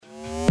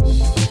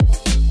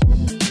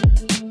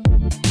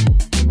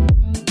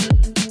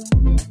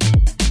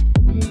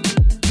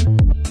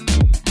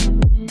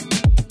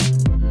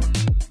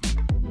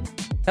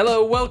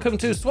welcome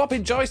to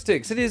Swapping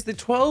Joysticks. It is the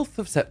 12th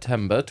of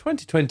September,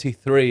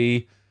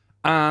 2023,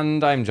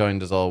 and I'm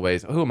joined as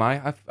always. Who am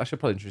I? I should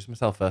probably introduce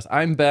myself first.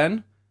 I'm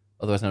Ben,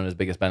 otherwise known as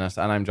Biggest Bennis,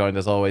 and I'm joined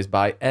as always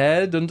by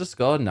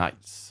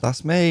Ed_Knights.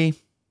 That's me.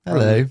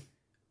 Hello.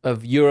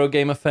 Of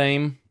Eurogamer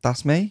fame.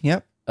 That's me,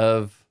 yep.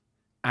 Of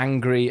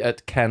Angry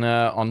at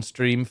Kenner on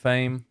stream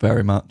fame.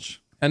 Very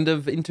much. And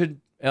of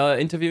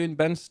interviewing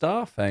Ben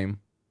Starr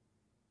fame.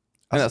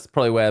 I think that's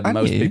probably where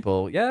most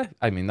people... Yeah,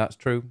 I mean, that's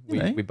true.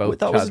 We both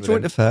that was a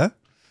joint affair.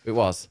 It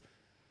was.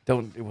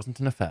 It wasn't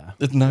an affair.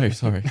 No,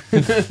 sorry.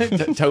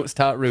 Don't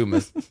start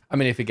rumours. I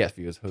mean, if it gets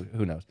views,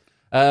 who knows?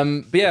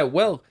 But yeah,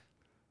 well,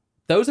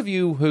 those of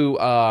you who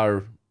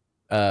are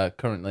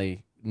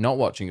currently not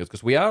watching us,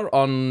 because we are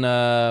on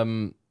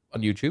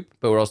YouTube,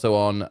 but we're also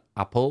on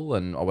Apple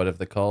or whatever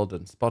they're called,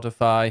 and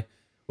Spotify.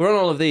 We're on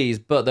all of these,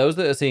 but those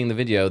that are seeing the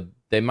video,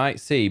 they might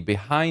see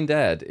behind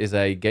Ed is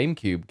a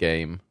GameCube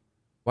game.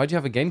 Why do you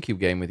have a GameCube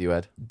game with you,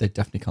 Ed? They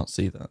definitely can't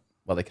see that.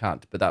 Well, they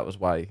can't, but that was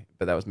why.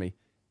 But that was me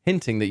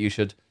hinting that you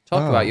should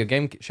talk about your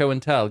game show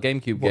and tell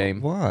GameCube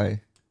game.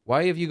 Why?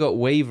 Why have you got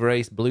Wave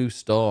Race Blue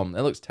Storm?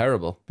 It looks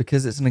terrible.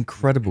 Because it's an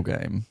incredible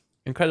game.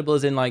 Incredible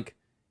as in, like,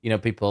 you know,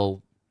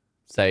 people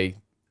say,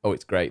 oh,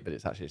 it's great, but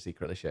it's actually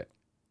secretly shit.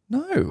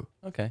 No.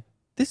 Okay.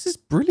 This is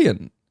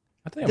brilliant.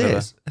 I think I remember.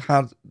 This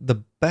had the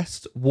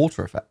best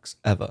water effects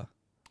ever.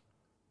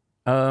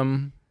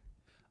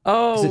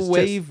 Oh,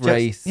 Wave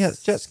Race. Yeah,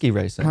 it's jet ski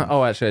racing.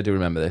 Oh, actually, I do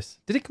remember this.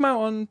 Did it come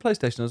out on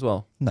PlayStation as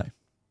well? No.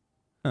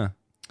 Huh.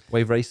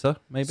 Wave Racer,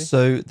 maybe?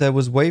 So there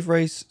was Wave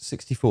Race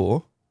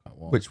 64,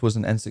 which was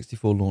an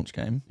N64 launch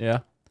game. Yeah.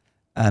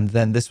 And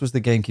then this was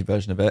the GameCube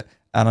version of it.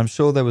 And I'm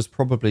sure there was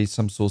probably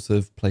some sort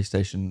of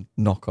PlayStation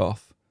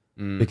knockoff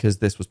because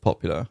this was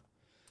popular.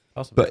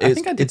 Possibly. But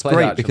it's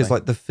great because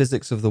like the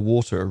physics of the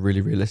water are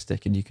really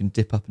realistic, and you can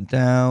dip up and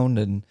down,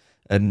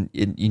 and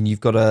you've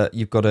got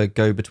to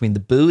go between the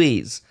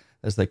buoys,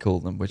 as they call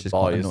them, which is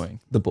quite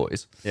annoying. The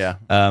boys. Yeah.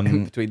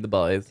 Between the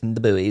boys. And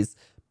the buoys.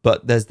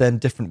 But there's then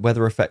different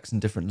weather effects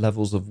and different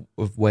levels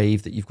of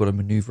wave that you've got to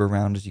maneuver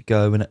around as you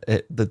go. And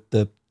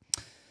the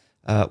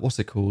what's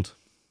it called?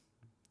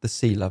 The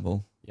sea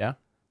level. Yeah.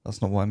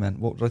 That's not what I meant.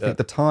 What do I think?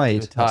 The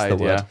tide. That's the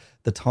word. Yeah.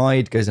 The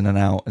tide goes in and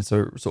out, and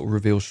so it sort of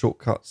reveals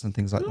shortcuts and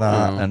things like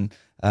that.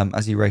 And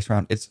as you race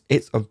around, it's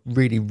a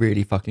really,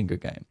 really fucking good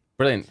game.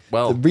 Brilliant.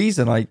 Well, the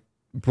reason I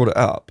brought it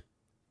up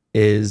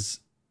is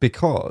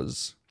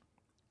because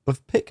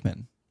of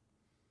Pikmin.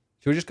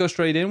 Should we just go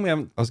straight in?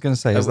 I was going to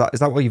say, is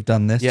that why you've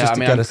done this? Yeah, just to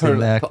get us in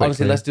there quickly.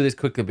 Honestly, let's do this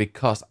quickly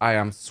because I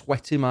am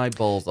sweating my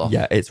balls off.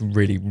 Yeah, it's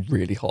really,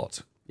 really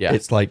hot. Yeah.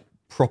 It's like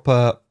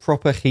proper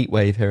heat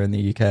wave here in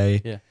the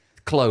UK. Yeah.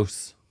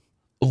 Close.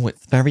 Oh,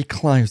 it's very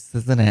close,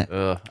 isn't it?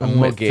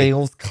 Muggy. It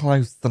feels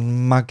close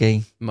and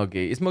muggy.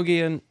 Muggy. Is muggy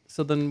a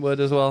southern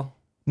word as well?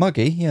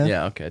 Muggy, yeah.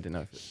 Yeah, okay, I didn't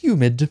know.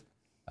 Humid.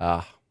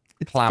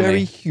 It's clammy.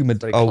 Very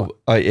humid.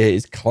 It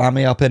is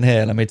clammy up in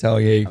here, let me tell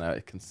you. I know, I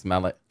can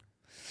smell it.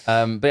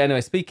 But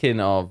anyway, speaking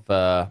of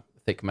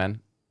thick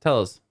men,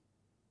 tell us.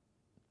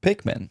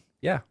 Pikmin?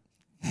 Yeah,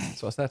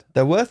 that's what I said.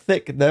 There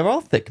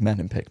are thick men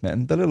in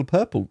Pikmin. The little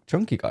purple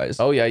chunky guys.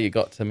 Oh yeah, you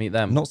got to meet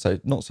them. Not so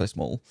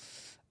small.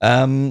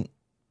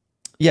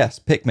 Yes,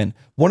 Pikmin.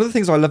 One of the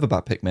things I love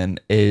about Pikmin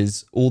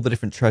is all the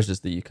different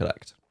treasures that you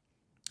collect.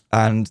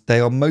 And they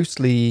are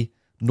mostly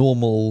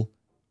normal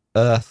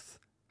earth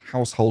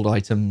household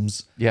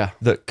items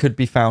that could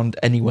be found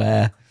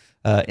anywhere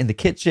in the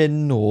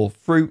kitchen or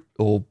fruit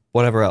or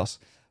whatever else.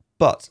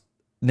 But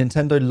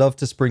Nintendo love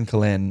to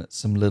sprinkle in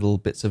some little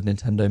bits of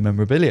Nintendo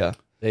memorabilia.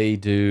 They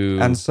do.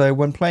 And so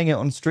when playing it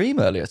on stream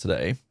earlier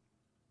today,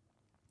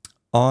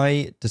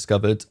 I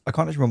discovered, I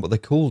can't actually remember what they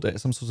called it,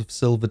 some sort of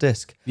silver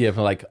disc. Yeah,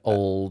 for like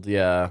old,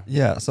 Yeah,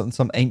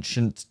 some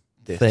ancient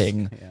disc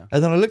thing. Yeah.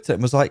 And then I looked at it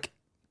and was like,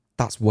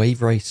 that's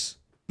Wave Race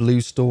Blue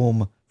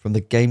Storm from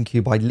the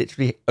GameCube. I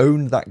literally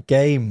owned that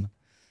game.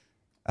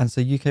 And so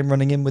you came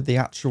running in with the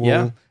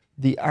actual...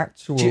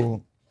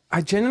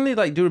 I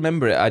genuinely do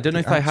remember it. I don't know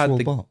if I had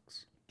the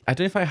box. I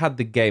don't know if I had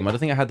the game. I don't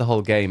think I had the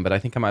whole game, but I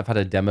think I might have had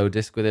a demo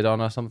disc with it on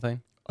or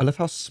something. I love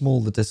how small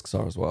the discs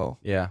are as well.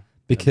 Yeah.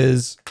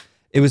 Because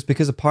it was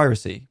because of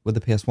piracy with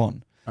the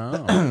PS1.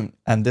 Oh.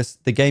 And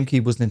the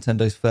GameCube was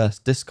Nintendo's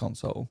first disc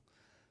console.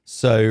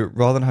 So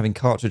rather than having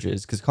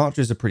cartridges, because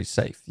cartridges are pretty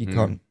safe, you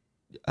can't,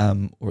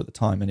 or at the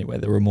time anyway,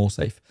 they were more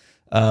safe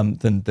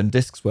than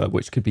discs were,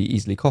 which could be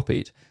easily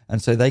copied.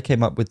 And so they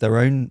came up with their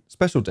own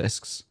special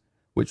discs,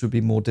 which would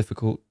be more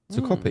difficult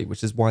to copy,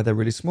 which is why they're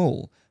really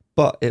small.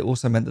 But it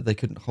also meant that they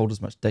couldn't hold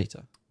as much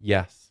data.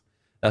 Yes,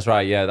 that's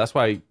right. Yeah, that's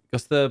why.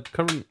 Because the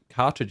current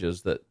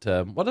cartridges that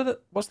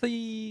what's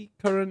the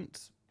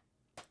current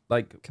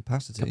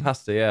capacity?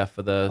 Yeah,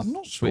 for the I'm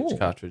not Switch sure.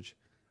 cartridge.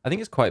 I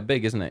think it's quite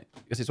big, isn't it?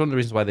 Because it's one of the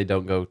reasons why they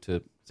don't go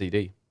to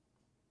CD.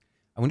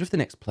 I wonder if the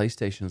next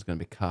PlayStation is going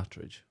to be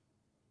cartridge.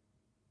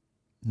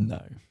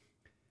 No.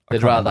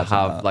 They'd rather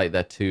have like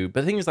their two.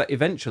 But the thing is, like,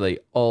 eventually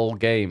all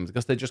games,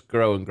 because they just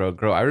grow and grow and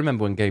grow. I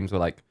remember when games were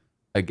like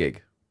a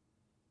gig.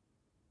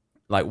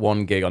 Like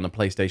 1 gig on a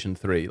PlayStation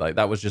 3. Like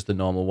that was just the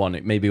normal one.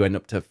 It maybe went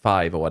up to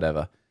 5 or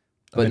whatever.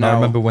 But I now,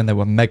 remember when there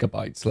were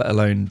megabytes, let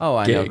alone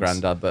I gigs. know,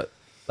 Grandad, but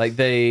like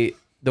the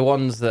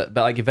ones that,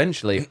 but like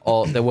eventually,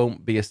 or there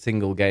won't be a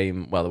single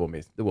game. Well,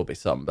 there will be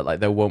some, but like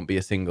there won't be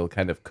a single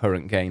kind of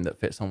current game that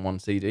fits on one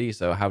CD.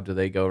 So how do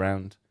they go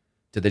around?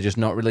 Do they just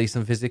not release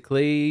them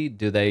physically?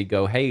 Do they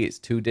go, hey, it's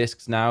 2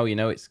 discs now,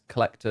 it's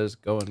collectors,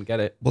 go and get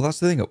it? Well,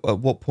 that's the thing. At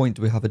what point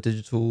do we have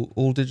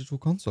all digital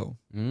console?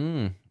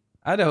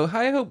 I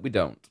hope we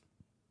don't.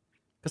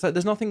 Because like,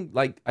 there's nothing,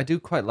 like, I do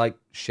quite like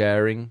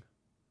sharing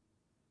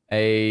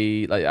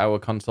our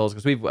consoles,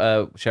 because we've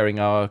sharing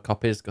our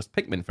copies, because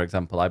Pikmin, for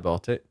example, I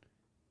bought it,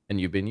 and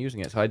you've been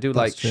using it. So I do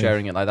like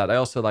sharing it like that. I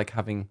also like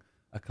having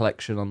a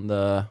collection on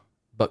the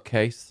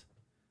bookcase.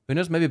 Who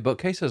knows, maybe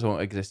bookcases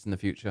won't exist in the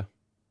future.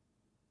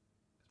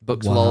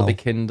 Books will all be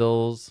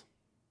Kindles.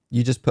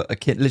 You just put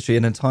literally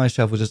an entire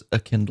shelf with just a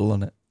Kindle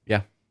on it.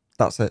 Yeah.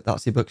 That's it.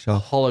 That's your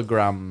bookshelf.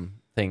 Hologram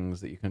things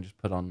that you can just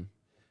put on.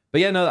 But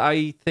yeah, no,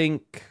 I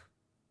think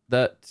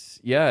that,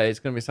 it's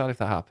going to be sad if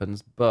that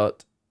happens.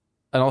 But,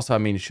 and also, I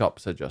mean,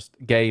 shops are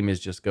game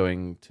is just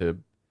going to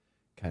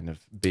kind of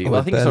be,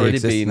 I think it's already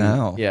been,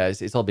 now. Yeah,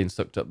 it's all been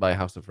sucked up by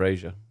House of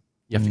Fraser.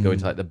 You have to go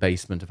into like the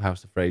basement of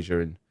House of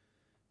Fraser and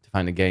to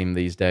find a game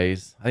these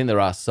days. I think there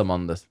are some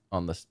on the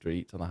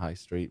street, on the high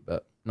street,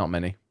 but not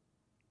many.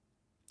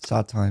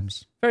 Sad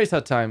times. Very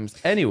sad times.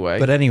 Anyway.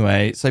 But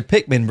anyway, so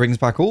Pikmin brings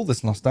back all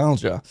this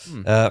nostalgia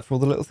for all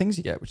the little things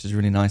you get, which is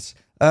really nice.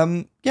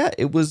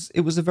 It was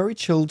a very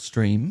chilled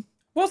stream.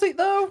 Was it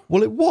though?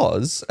 Well, it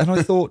was, and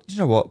I thought, you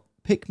know what?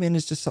 Pikmin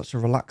is just such a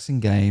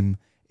relaxing game.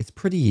 It's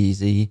pretty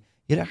easy.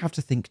 You don't have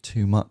to think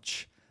too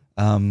much.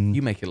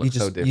 You make it look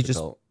so difficult. You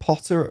just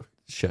potter.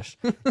 Shush.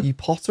 You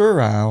potter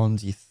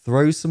around. You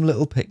throw some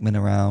little Pikmin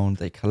around.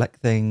 They collect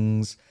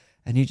things.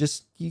 And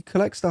you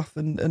collect stuff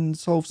and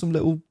solve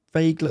some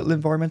vague little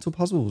environmental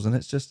puzzles, and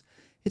it's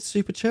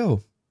super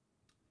chill.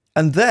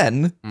 And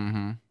then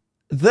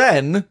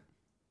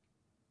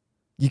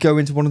you go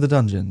into one of the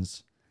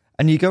dungeons,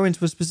 and you go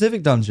into a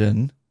specific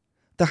dungeon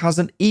that has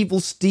an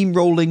evil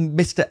steamrolling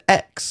Mr.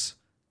 X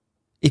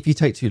if you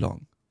take too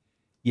long.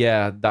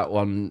 Yeah, that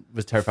one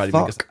was terrifying.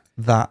 Fuck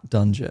that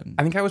dungeon.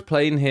 I think I was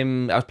playing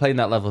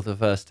that level for the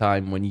first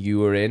time when you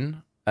were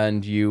in,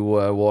 and you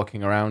were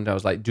walking around. I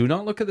was like, do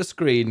not look at the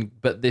screen,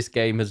 but this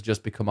game has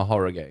just become a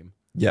horror game.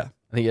 Yeah.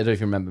 I think, I don't know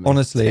if you remember me.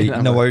 Honestly,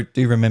 no, I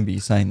do remember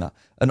you saying that.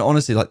 And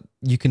honestly, like,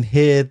 you can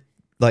hear,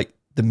 like,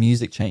 the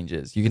music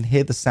changes. You can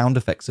hear the sound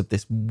effects of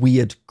this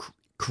weird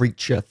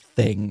creature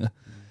thing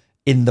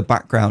in the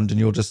background, and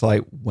you're just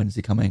like, when's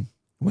he coming?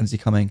 When's he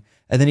coming?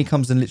 And then he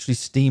comes and literally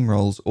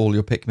steamrolls all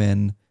your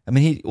Pikmin. I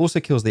mean, he also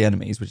kills the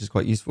enemies, which is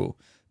quite useful.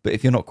 But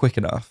if you're not quick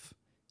enough,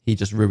 he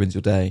just ruins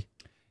your day.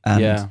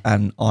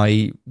 And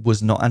I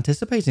was not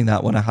anticipating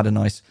that when I had a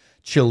nice,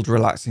 chilled,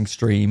 relaxing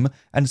stream,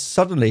 and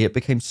suddenly it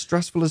became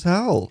stressful as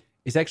hell.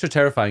 It's extra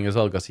terrifying as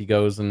well, because he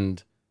goes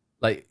and,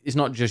 like, it's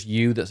not just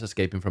you that's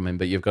escaping from him,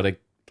 but you've got to,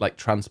 like,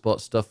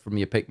 transport stuff from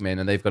your Pikmin,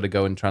 and they've got to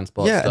go and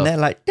transport stuff. Yeah, and they're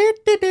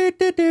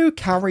like,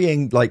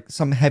 carrying, like,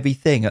 some heavy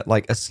thing at,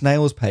 like, a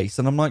snail's pace,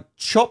 and I'm like,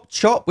 chop,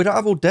 chop, we don't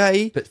have all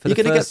day. But for the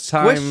first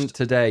time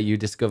today, you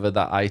discovered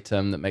that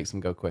item that makes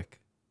them go quick.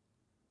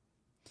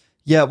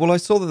 Yeah, well, I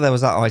saw that there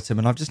was that item,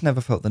 and I've just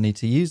never felt the need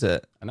to use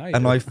it. And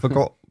I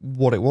forgot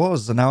what it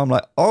was, and now I'm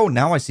like, oh,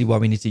 now I see why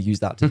we need to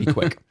use that to be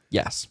quick.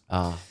 Yes.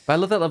 But I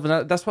love that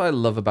level. That's what I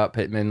love about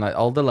Pikmin. Like,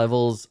 all the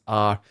levels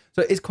are...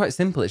 So it's quite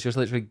simple. It's just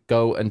literally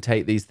go and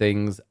take these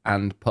things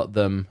and put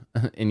them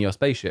in your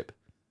spaceship,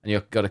 and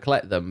you've got to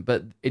collect them.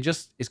 But it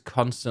just is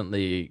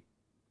constantly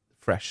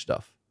fresh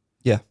stuff.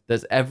 Yeah.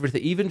 There's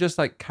everything. Even just,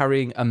 like,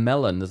 carrying a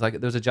melon. There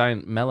was a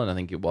giant melon, I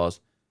think it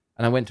was.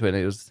 And I went to it, and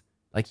it was...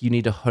 like, you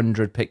need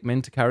 100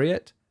 Pikmin to carry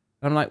it.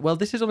 And I'm like, well,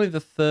 this is only the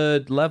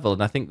 3rd level,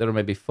 and I think there are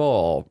maybe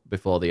 4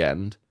 before the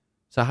end.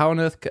 So how on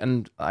earth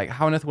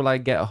will I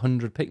get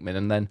 100 Pikmin?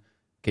 And then,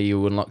 okay,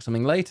 you unlock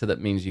something later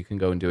that means you can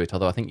go and do it.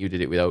 Although I think you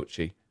did it with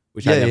Ochi,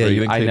 which I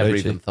never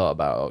even thought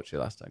about Ochi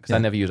last time, because I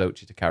never use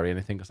Ochi to carry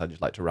anything, because I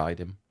just like to ride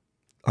him.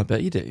 I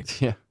bet you do.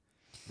 Yeah,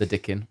 the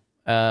Dickin.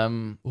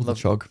 Or the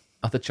Chog.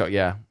 Oh, the Chog.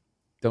 Yeah,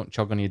 don't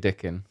chog on your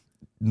Dickin.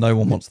 No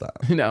one wants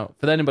that. No,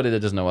 for anybody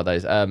that doesn't know what that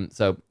is.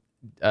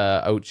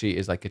 Ochi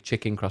is like a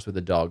chicken crossed with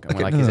a dog.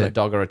 And is it a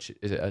dog or a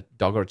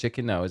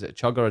chicken? No, is it a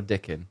chog or a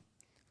dickin?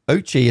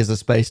 Ochi is a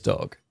space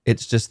dog.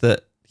 It's just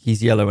that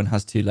he's yellow and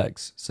has 2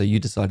 legs. So you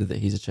decided that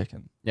he's a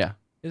chicken. Yeah.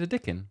 Is a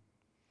dickin?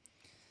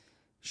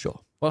 Sure.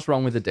 What's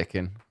wrong with a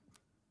dickin?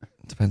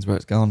 Depends where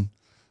it's gone.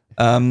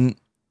 Yeah,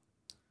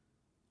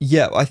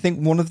 I think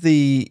one of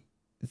the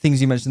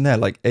things you mentioned there,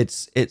 like,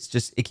 it's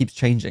just, it keeps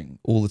changing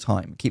all the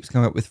time. It keeps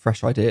coming up with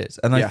fresh ideas.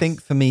 And I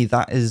think for me,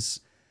 that is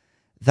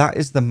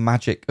the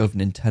magic of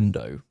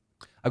Nintendo.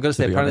 I've got to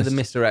say, apparently the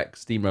Mr. X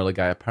Steamroller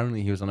guy,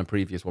 apparently he was on a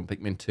previous one,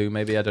 Pikmin 2,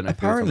 maybe. I don't know.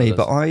 Apparently,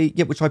 but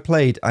which I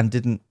played and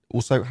didn't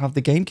also have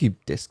the GameCube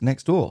disc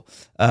next door.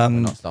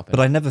 But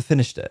I never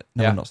finished it.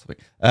 No, I'm not stopping.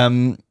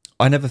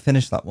 I never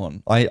finished that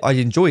one. I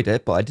enjoyed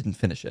it, but I didn't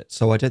finish it.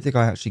 So I don't think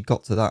I actually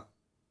got to that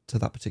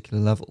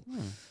particular level.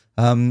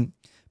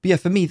 But yeah,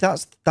 for me,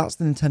 that's the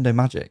Nintendo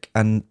magic,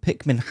 and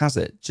Pikmin has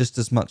it just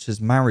as much as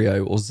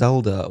Mario or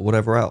Zelda or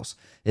whatever else,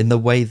 in the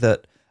way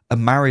that a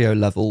Mario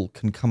level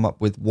can come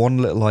up with one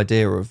little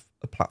idea of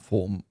a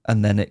platform,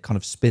 and then it kind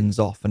of spins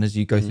off, and as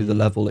you go through the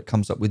level, it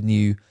comes up with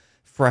new,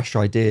 fresh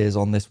ideas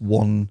on this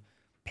one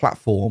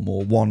platform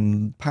or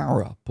one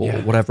power up or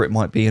whatever it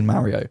might be in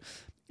Mario.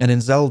 And in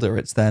Zelda,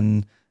 it's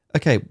then,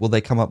 okay, well,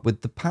 they come up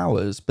with the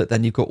powers, but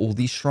then you've got all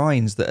these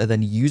shrines that are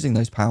then using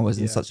those powers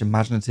in such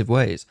imaginative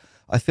ways.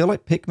 I feel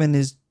like Pikmin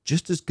is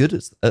just as good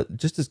at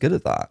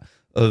that,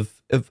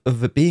 of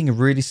it being a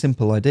really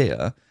simple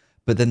idea,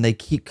 but then they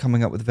keep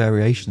coming up with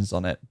variations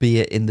on it, be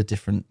it in the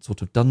different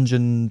sort of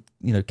dungeon,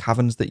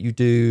 caverns that you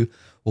do,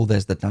 or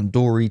there's the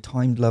Dandori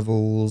timed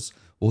levels,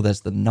 or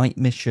there's the night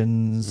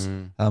missions,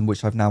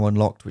 which I've now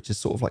unlocked, which is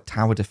sort of like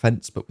tower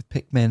defense, but with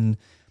Pikmin.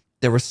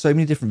 There are so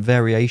many different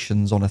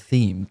variations on a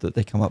theme that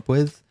they come up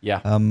with. Yeah.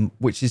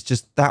 Which is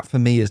just, that for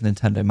me is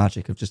Nintendo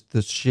magic, of just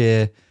the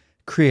sheer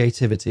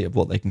creativity of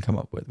what they can come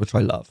up with, which I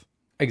love.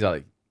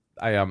 Exactly.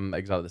 I am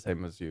exactly the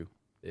same as you.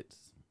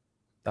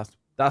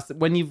 That's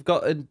when you've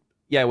got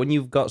when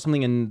you've got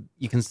something and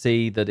you can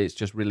see that it's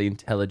just really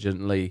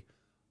intelligently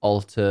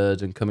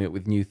altered and coming up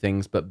with new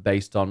things, but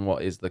based on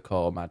what is the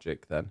core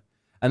magic then.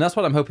 And that's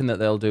what I'm hoping that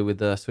they'll do with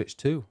the Switch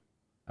 2.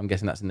 I'm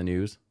guessing that's in the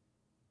news.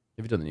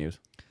 Have you done the news?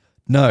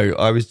 No,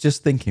 I was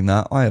just thinking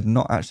that. I have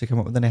not actually come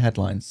up with any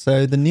headlines.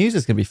 So the news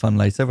is going to be fun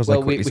later as I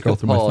quickly scroll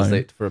through my phone. We could pause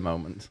it for a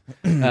moment.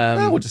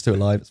 We'll just do it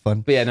live. It's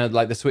fun. But yeah, no,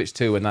 like the Switch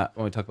 2, when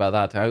we talk about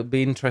that, it would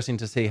be interesting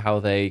to see how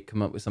they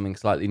come up with something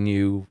slightly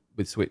new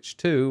with Switch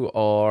 2,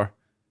 or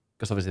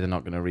because obviously they're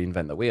not going to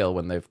reinvent the wheel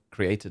when they've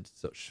created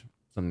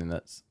something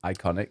that's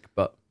iconic.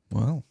 But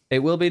it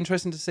will be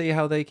interesting to see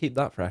how they keep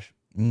that fresh.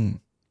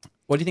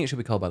 What do you think it should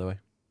be called, by the way?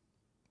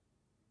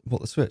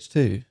 What, the Switch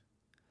 2?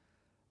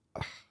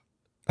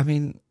 I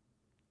mean,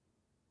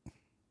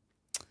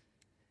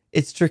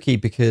 it's tricky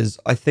because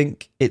I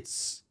think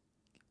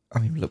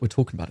look, we're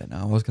talking about it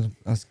now.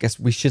 I guess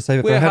we should save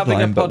it for a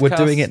headline, but we're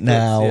doing it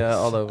now.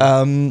 All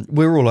over.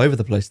 We're all over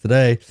the place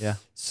today. Yeah.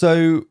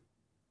 So,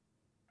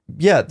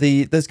 yeah,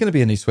 there's going to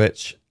be a new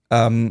Switch.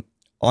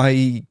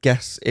 I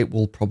guess it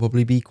will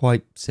probably be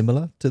quite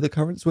similar to the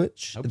current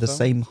Switch,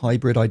 same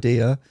hybrid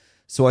idea.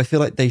 So I feel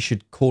like they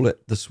should call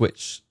it the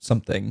Switch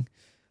something.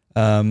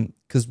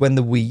 Because when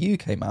the Wii U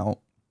came out,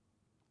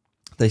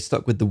 they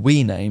stuck with the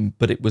Wii name,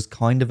 but it was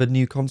kind of a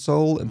new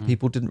console, and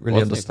people didn't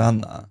really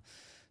understand that.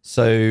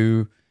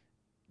 So,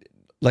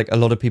 like, a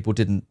lot of people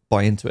didn't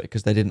buy into it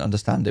because they didn't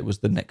understand it was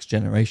the next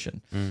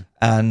generation.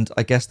 And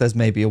I guess there's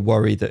maybe a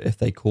worry that if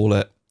they call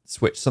it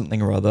Switch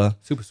something or other,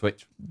 Super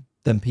Switch,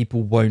 then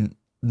people won't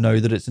know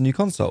that it's a new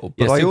console.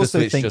 But yeah, I Super also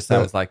Switch think just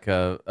sounds like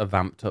a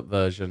vamped up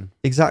version.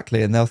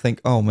 Exactly, and they'll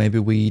think, oh, maybe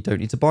we don't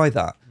need to buy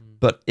that.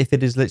 But if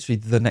it is literally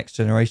the next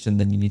generation,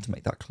 then you need to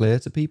make that clear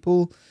to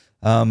people.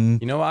 You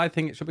know what I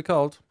think it should be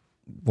called?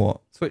 What?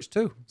 Switch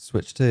 2.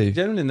 Switch 2.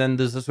 Generally, and then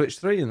there's a Switch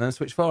 3 and then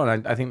Switch 4,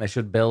 and I think they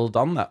should build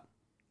on that.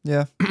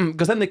 Yeah.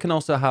 Because then they can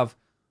also have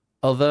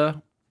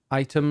other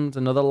items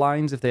and other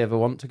lines if they ever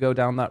want to go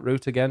down that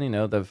route again.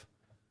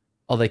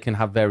 Or they can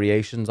have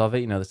variations of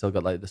it. They still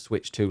got like the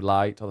Switch 2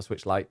 Lite or the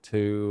Switch Lite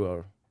 2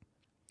 or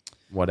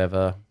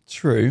whatever.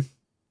 True.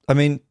 I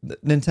mean,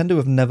 Nintendo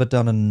have never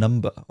done a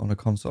number on a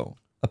console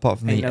apart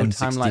from the N64.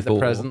 Time like the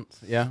present,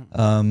 yeah.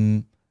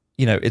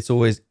 It's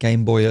always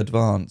Game Boy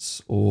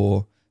Advance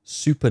or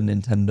Super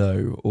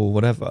Nintendo or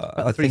whatever.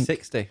 But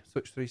 360,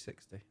 Switch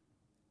 360.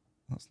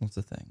 That's not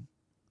a thing.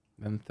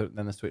 Then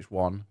the Switch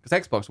 1.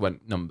 Because Xbox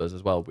went numbers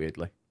as well,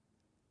 weirdly.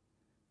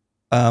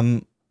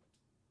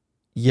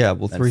 Yeah,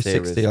 well, Then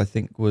 360 series. I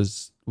think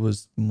was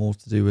more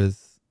to do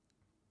with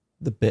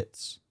the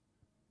bits.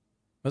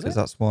 Was it? Because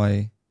that's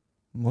why...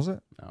 Was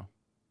it? No.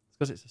 It's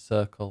because it's a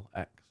circle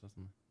X or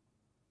something.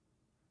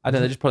 I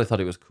don't know, they just probably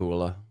thought it was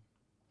cooler.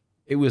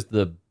 It was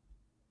the...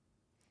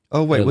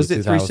 Oh, wait, early was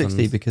it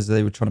 360 2000s. because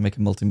they were trying to make a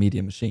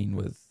multimedia machine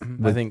with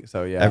I think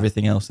so, yeah.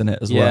 everything else in it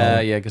as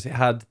well? Yeah, because it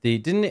had the...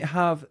 Didn't it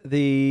have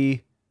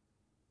the...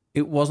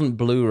 It wasn't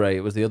Blu-ray,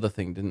 it was the other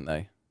thing, didn't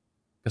they?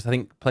 Because I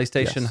think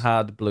PlayStation Yes.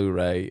 had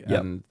Blu-ray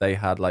and they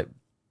had like...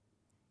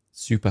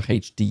 Super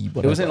HD,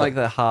 whatever. It wasn't like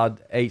the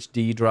hard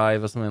HD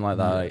drive or something like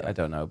that. Yeah. I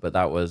don't know, but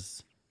that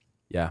was...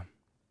 Yeah.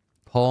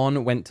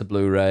 Porn went to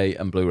Blu-ray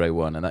and Blu-ray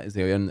won, and that is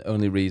the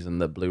only reason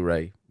that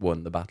Blu-ray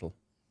won the battle.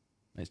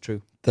 It's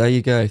true. There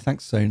you go.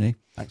 Thanks, Sony.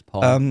 Thanks,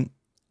 porn.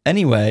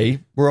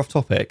 Anyway, we're off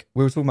topic.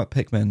 We were talking about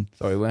Pikmin.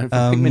 Sorry, we went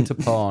from Pikmin to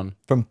porn.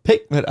 From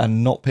Pikmin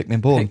and not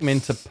Pikmin porn.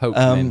 Pikmin to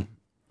Pokemon.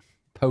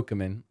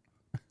 Pokemon.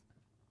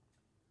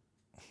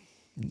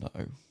 No.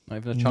 Not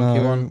even a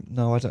chunky one?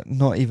 No, I don't.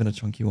 Not even a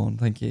chunky one.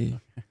 Thank you.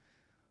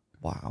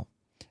 Wow.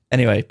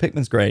 Anyway,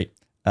 Pikmin's great.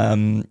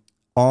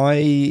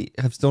 I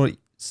have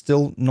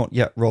still not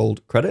yet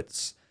rolled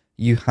credits.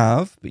 You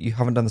have, but you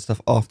haven't done the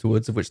stuff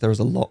afterwards, of which there is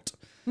a lot.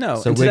 No,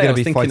 so we're going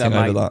to be fighting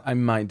over that. I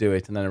might do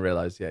it, and then I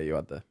realised, you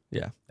had the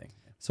thing.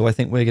 So I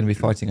think we're going to be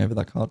fighting over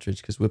that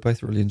cartridge because we're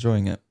both really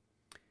enjoying it.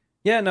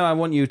 Yeah, no, I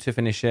want you to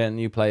finish it and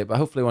you play it, but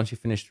hopefully once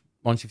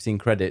you've seen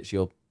credits,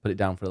 you'll put it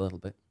down for a little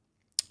bit.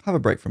 Have a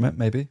break from it,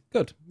 maybe.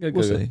 Good.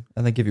 We'll see.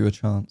 And then give you a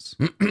chance.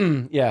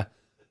 Yeah.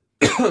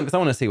 Because I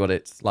want to see what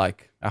it's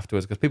like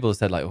afterwards. Because people have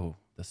said, like, oh,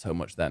 there's so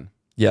much then.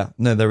 Yeah.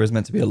 No, there is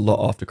meant to be a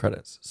lot after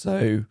credits.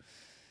 So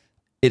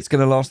it's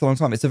going to last a long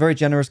time. It's a very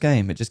generous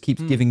game. It just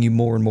keeps giving you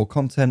more and more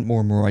content,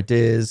 more and more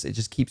ideas. It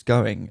just keeps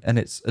going. And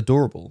it's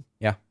adorable.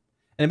 Yeah.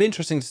 And it'd be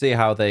interesting to see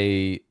how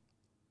they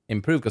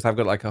improve. Because I've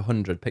got like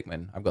 100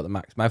 Pikmin. I've got the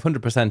max. I've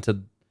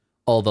 100%ed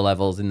all the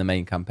levels in the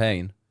main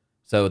campaign.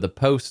 So the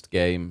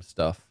post-game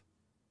stuff,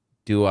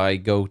 do I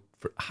go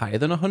for higher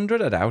than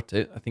 100? I doubt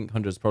it. I think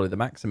 100 is probably the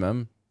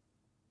maximum.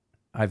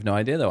 I have no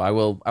idea, though. I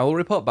will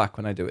report back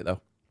when I do it,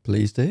 though.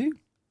 Please do.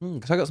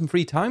 Because I got some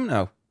free time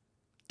now.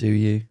 Do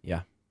you?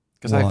 Yeah.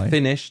 Because I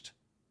finished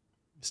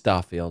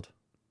Starfield.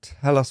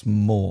 Tell us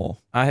more.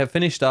 I have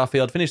finished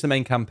Starfield, finished the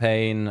main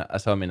campaign.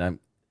 So, I mean, I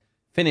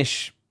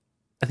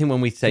think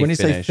when we say When you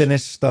say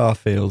finish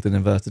Starfield in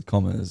inverted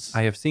commas.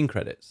 I have seen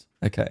credits.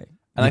 Okay.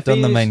 And I've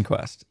done the main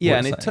quest. Yeah,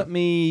 and it took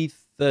me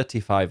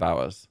 35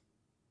 hours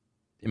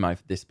in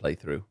this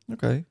playthrough.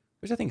 Okay.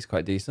 Which I think is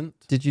quite decent.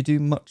 Did you do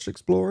much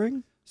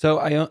exploring? So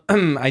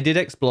I did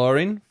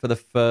exploring for the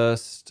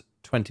first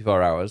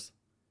 24 hours.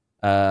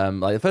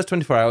 Like the first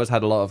 24 hours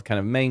had a lot of kind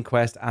of main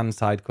quest and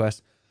side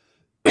quest.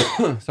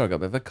 Sorry, I got a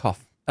bit of a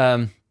cough.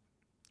 I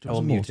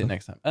will mute it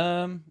next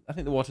time. I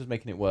think the water's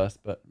making it worse,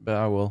 but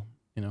I will,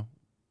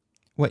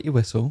 Wet your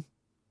whistle.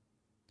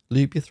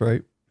 Lube your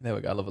throat. There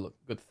we go. I love a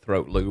good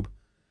throat lube.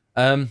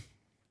 But,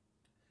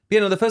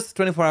 the first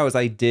 24 hours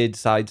I did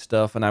side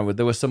stuff, and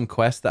there were some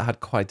quests that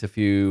had quite a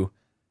few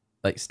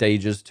like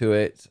stages to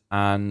it,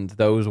 and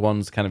those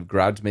ones kind of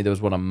grabbed me. There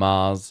was one on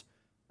Mars,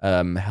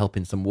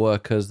 helping some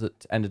workers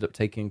that ended up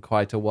taking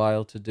quite a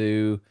while to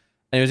do.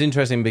 And it was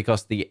interesting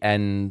because the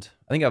end,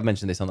 I think I've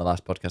mentioned this on the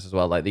last podcast as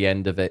well, like the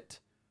end of it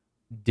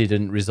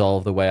didn't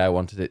resolve the way I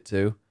wanted it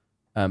to.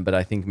 But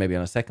I think maybe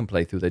on a second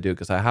playthrough they do,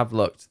 because I have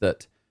looked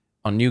that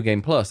on New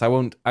Game Plus,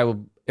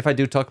 if I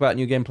do talk about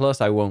New Game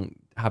Plus, I won't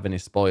have any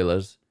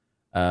spoilers.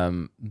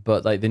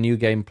 But like the New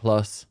Game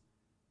Plus,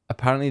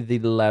 apparently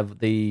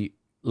the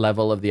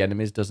level of the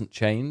enemies doesn't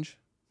change,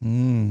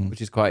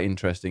 which is quite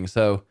interesting.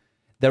 So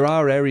there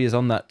are areas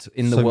on that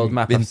in the world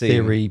map. In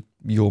theory,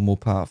 you're more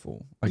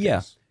powerful. I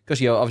guess.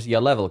 Because obviously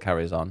your level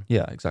carries on.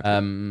 Yeah, exactly.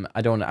 I'm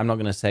not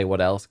going to say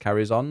what else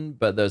carries on,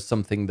 but there's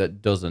something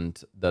that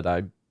doesn't that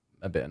I'm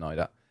a bit annoyed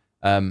at.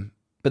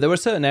 But there were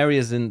certain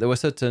areas there were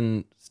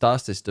certain star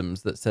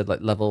systems that said like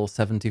level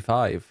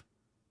 75,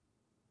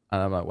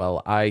 and I'm like,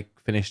 well, I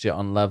finished it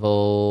on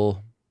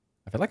level.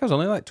 I feel like I was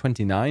only like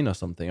 29 or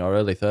something, or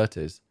early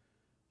 30s.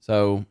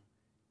 So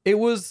it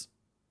was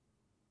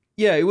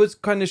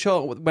kind of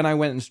short when I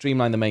went and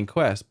streamlined the main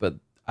quest, but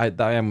I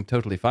am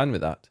totally fine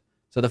with that.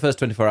 So the first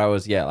 24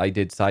 hours, I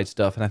did side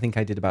stuff, and I think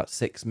I did about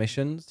 6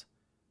 missions.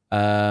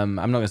 I'm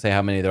not going to say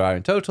how many there are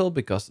in total,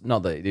 because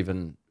not that it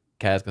even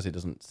cares, because it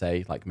doesn't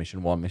say like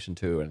mission 1, mission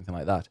 2 or anything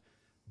like that.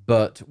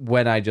 But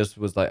when I just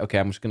was like, okay,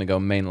 I'm just going to go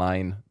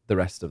mainline the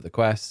rest of the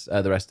quests,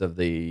 the rest of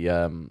the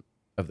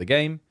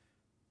game,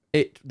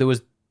 there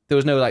was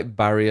no like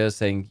barriers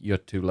saying you're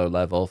too low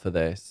level for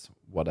this,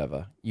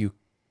 whatever.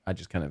 I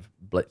just kind of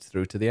blitzed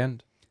through to the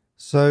end.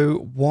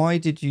 So why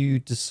did you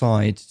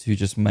decide to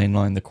just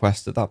mainline the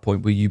quest at that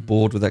point? Were you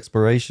bored with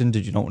exploration?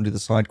 Did you not want to do the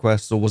side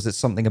quests? Or was it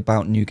something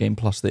about New Game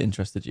Plus that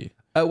interested you?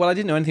 Well, I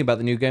didn't know anything about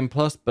the New Game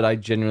Plus, but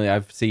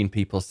I've seen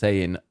people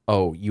saying,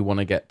 oh, you want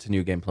to get to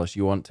New Game Plus,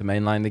 you want to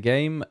mainline the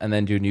game and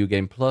then do New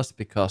Game Plus,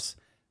 because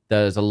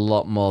there's a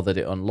lot more that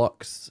it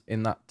unlocks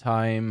in that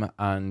time.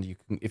 And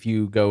if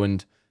you go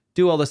and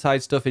do all the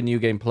side stuff in New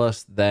Game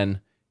Plus,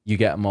 then you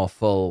get a more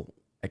full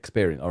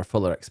experience, or a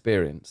fuller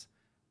experience.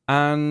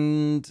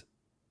 And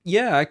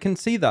yeah, I can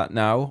see that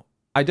now.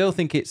 I don't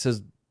think it's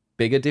as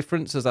big a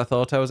difference as I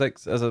thought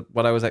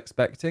what I was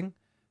expecting.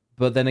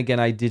 But then again,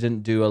 I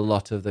didn't do a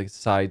lot of the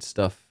side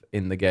stuff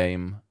in the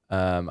game.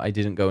 I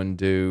didn't go and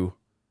do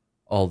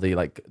all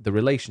the the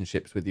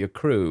relationships with your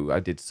crew. I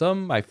did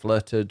some. I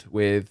flirted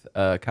with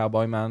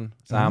Cowboy Man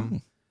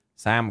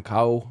Sam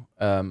Cole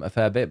a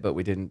fair bit, but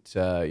we didn't.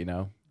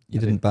 You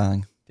didn't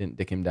bang. Didn't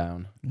dick him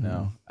down.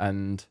 No.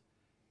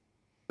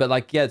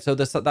 But so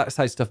that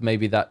side stuff,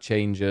 maybe that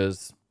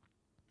changes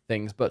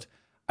things. But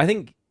I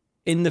think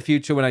in the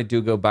future, when I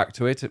do go back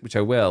to it, which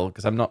I will,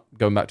 because I'm not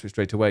going back to it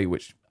straight away,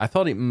 which I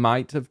thought it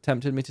might have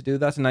tempted me to do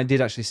that, and I did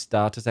actually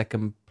start a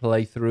second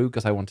playthrough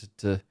because I wanted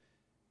to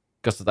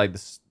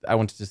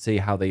see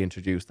how they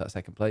introduced that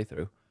second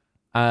playthrough.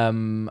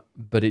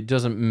 But it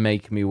doesn't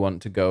make me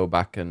want to go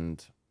back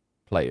and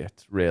play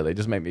it. Really, it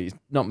doesn't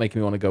not make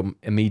me want to go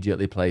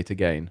immediately play it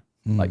again,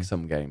 like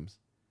some games.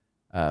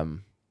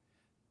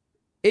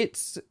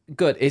 It's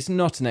good. It's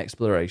not an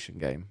exploration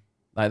game.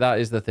 Like, that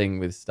is the thing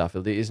with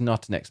Starfield. It is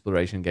not an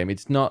exploration game.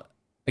 It's not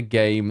a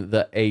game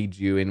that aids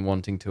you in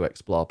wanting to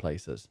explore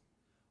places.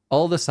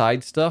 All the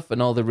side stuff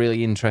and all the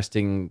really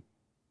interesting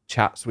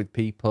chats with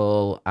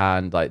people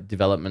and like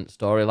development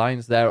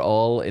storylines, they're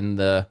all in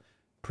the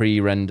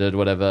pre-rendered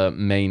whatever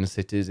main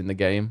cities in the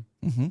game.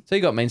 So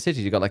you got main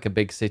cities. You got like a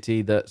big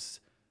city that's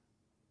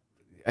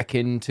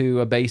akin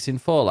to a base in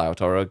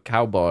Fallout or a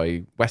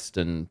cowboy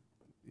western,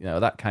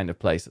 that kind of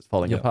place that's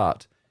falling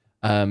apart.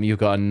 You've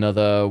got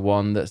another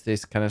one that's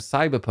this kind of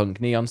cyberpunk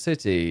Neon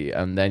City,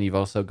 and then you've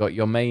also got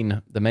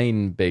the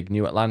main big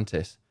New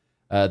Atlantis,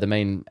 the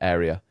main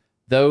area.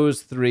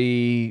 Those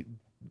three,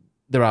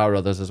 there are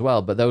others as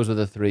well, but those were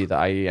the three that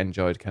I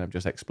enjoyed kind of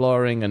just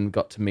exploring and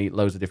got to meet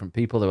loads of different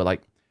people. They were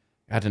like,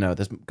 I don't know,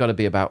 there's got to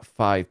be about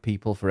 5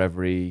 people for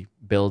every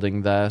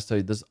building there,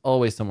 so there's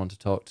always someone to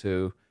talk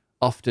to.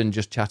 Often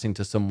just chatting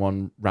to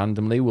someone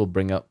randomly will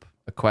bring up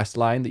a quest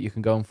line that you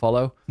can go and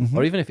follow,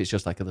 or even if it's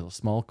just like a little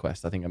small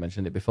quest. I think I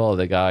mentioned it before,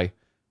 the guy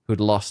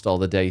who'd lost all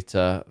the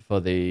data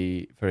for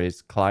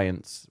his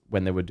clients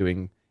when they were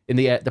doing in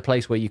the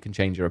place where you can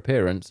change your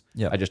appearance.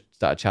 I just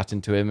started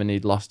chatting to him, and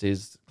he'd lost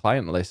his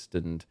client list,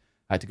 and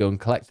I had to go and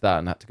collect that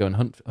and had to go and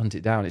hunt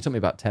it down. It took me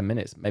about 10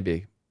 minutes,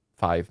 maybe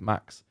 5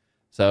 max.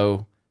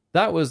 So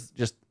that was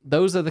just,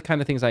 those are the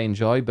kind of things I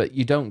enjoy, but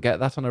you don't get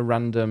that on a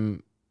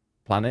random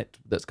planet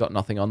that's got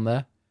nothing on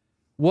there.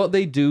 What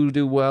they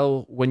do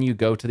well when you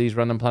go to these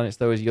random planets,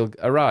 though, is you'll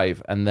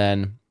arrive and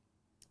then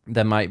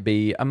there might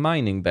be a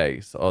mining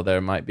base or there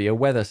might be a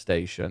weather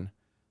station.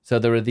 So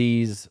there are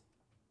these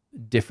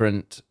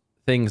different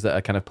things that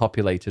are kind of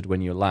populated when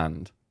you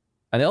land.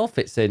 And it all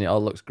fits in, it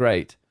all looks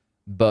great,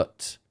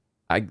 but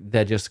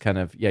they're just kind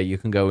of, you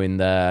can go in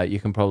there, you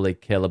can probably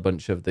kill a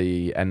bunch of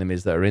the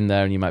enemies that are in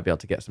there, and you might be able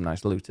to get some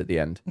nice loot at the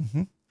end.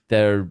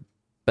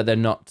 But they're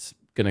not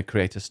going to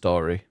create a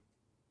story.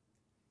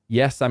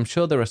 Yes, I'm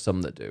sure there are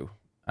some that do.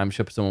 I'm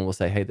sure someone will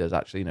say, hey, there's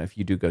actually, if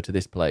you do go to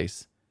this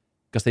place,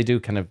 because they do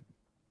kind of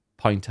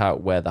point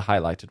out where the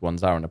highlighted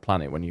ones are on a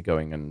planet when you're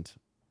going and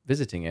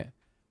visiting it.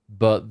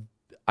 But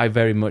I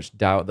very much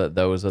doubt that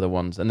those are the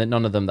ones, and that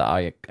none of them that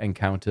I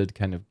encountered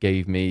kind of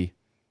gave me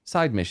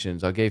side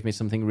missions or gave me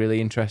something really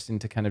interesting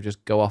to kind of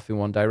just go off in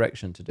one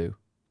direction to do.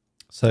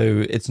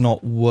 So it's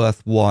not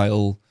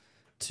worthwhile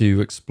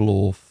to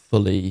explore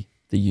fully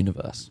the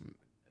universe.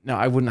 No,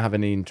 I wouldn't have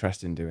any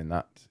interest in doing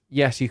that.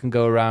 Yes, you can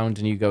go around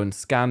and you go and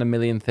scan a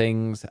million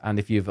things, and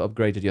if you've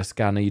upgraded your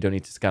scanner, you don't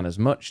need to scan as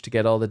much to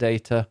get all the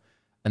data,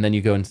 and then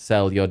you go and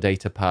sell your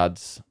data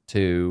pads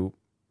to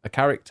a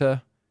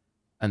character,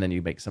 and then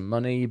you make some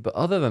money. But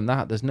other than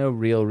that, there's no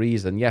real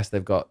reason. Yes,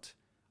 they've got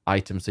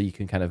items so you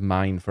can kind of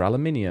mine for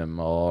aluminium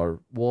or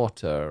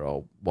water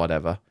or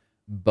whatever,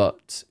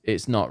 but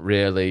it's not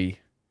really,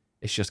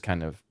 it's just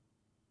kind of,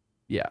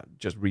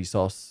 just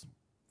resource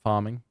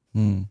farming.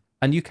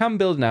 And you can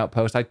build an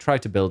outpost. I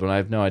tried to build one. I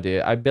have no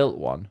idea. I built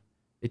one.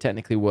 It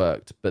technically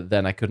worked, but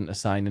then I couldn't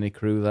assign any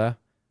crew there.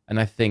 And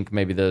I think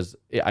maybe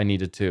I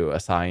needed to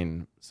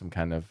assign some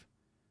kind of,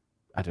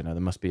 I don't know,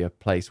 there must be a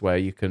place where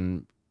you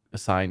can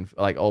assign,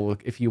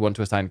 if you want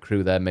to assign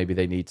crew there, maybe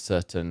they need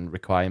certain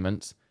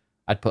requirements.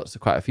 I'd put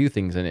quite a few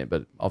things in it,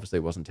 but obviously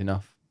it wasn't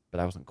enough. But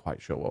I wasn't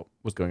quite sure what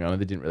was going on,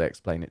 and they didn't really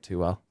explain it too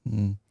well.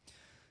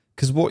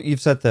 Because what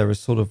you've said there is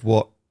sort of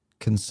what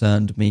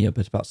concerned me a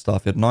bit about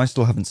Starfield, and I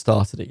still haven't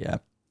started it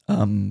yet.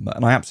 And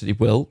I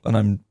absolutely will, and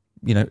I'm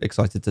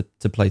excited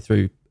to play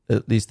through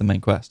at least the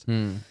main quest.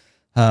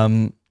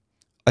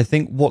 I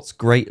think what's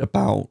great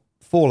about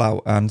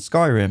Fallout and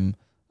Skyrim,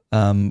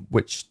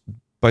 which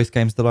both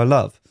games that I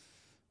love,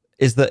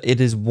 is that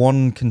it is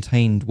one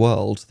contained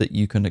world that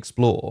you can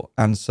explore,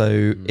 and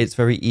so it's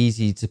very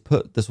easy to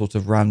put the sort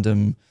of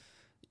random,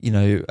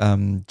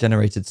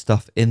 generated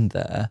stuff in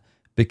there,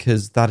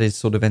 because that is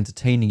sort of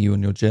entertaining you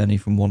on your journey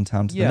from one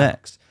town to the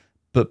next.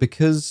 But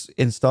because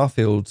in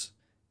Starfield,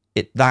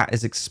 that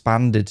is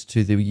expanded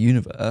to the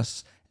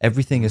universe,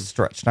 everything is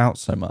stretched out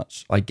so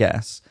much, I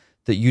guess,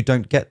 that you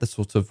don't get the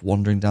sort of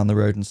wandering down the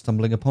road and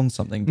stumbling upon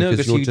something,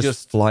 because you're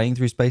just flying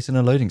through space in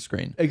a loading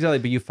screen. Exactly,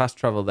 but you fast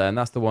travel there, and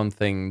that's the one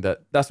thing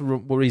that's the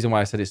reason why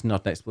I said it's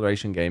not an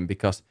exploration game,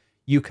 because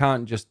you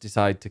can't just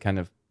decide to kind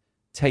of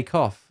take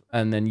off,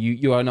 and then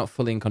you are not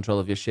fully in control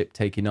of your ship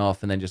taking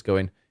off and then just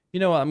going, you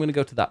know what, I'm going to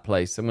go to that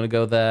place, I'm going to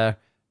go there.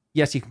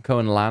 Yes, you can go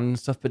and land and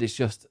stuff, but it's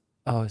just,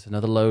 it's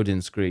another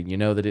loading screen. You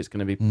know that it's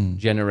going to be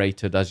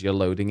generated as you're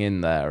loading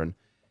in there, and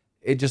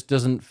it just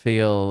doesn't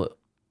feel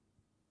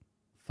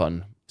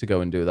fun to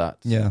go and do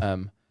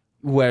that.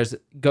 Whereas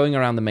going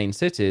around the main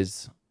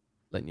cities,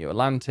 like New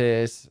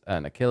Atlantis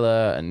and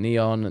Aquila and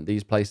Neon and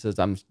these places,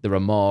 there are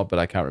more, but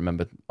I can't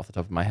remember off the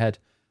top of my head.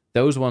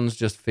 Those ones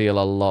just feel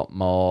a lot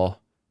more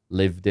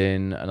lived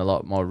in and a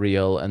lot more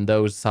real. And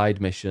those side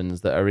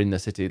missions that are in the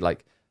city,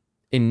 like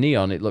in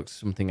Neon, it looks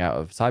something out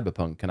of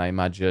Cyberpunk, and I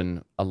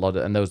imagine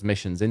and those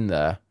missions in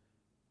there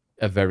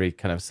are very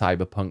kind of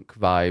cyberpunk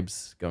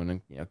vibes, going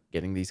and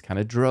getting these kind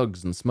of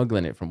drugs and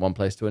smuggling it from one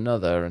place to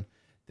another, and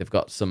they've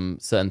got some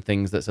certain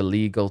things that's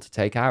illegal to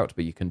take out,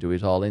 but you can do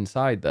it all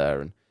inside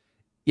there, and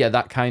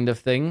that kind of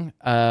thing,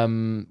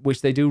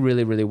 which they do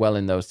really, really well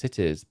in those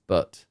cities.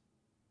 But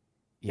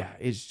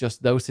it's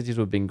just those cities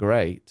would have been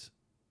great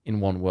in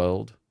one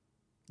world,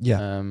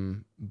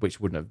 which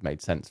wouldn't have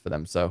made sense for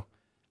them. So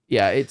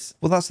it's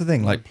that's the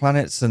thing, like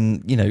planets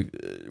and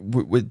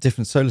with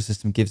different solar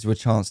system gives you a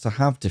chance to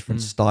have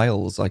different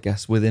styles, I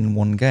guess, within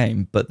one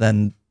game, but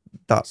then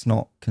that's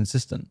not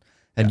consistent.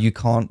 and you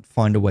can't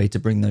find a way to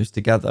bring those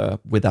together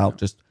without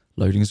just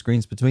loading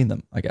screens between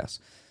them, I guess.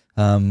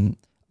 I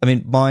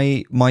mean,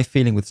 my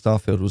feeling with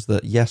Starfield was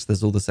that, yes,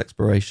 there's all this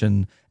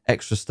exploration,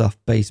 extra stuff,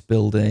 base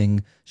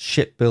building,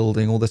 ship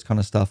building, all this kind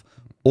of stuff.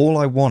 All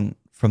I want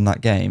from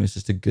that game is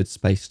just a good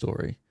space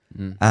story.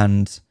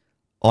 And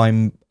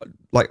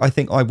I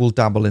think I will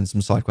dabble in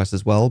some side quests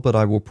as well, but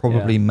I will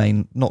probably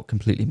not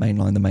completely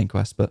mainline the main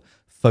quest, but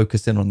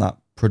focus in on that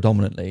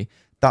predominantly.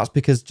 That's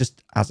because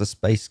just as a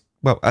space,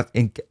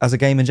 as a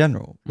game in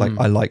general,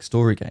 I like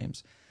story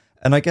games.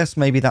 And I guess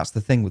maybe that's the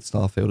thing with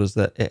Starfield, is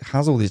that it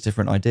has all these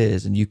different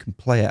ideas and you can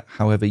play it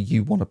however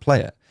you want to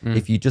play it.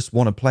 If you just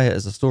want to play it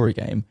as a story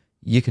game,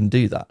 you can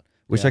do that,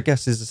 which I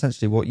guess is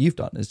essentially what you've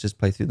done, is just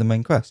play through the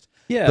main quest.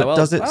 Yeah, but well,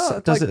 does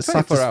it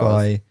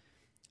satisfy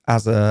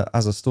as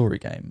a story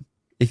game?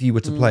 If you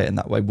were to play it in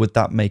that way, would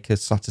that make a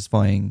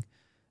satisfying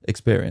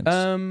experience?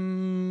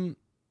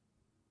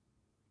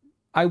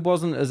 I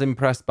wasn't as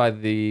impressed by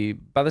the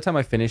time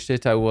I finished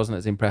it, I wasn't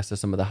as impressed as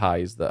some of the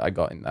highs that I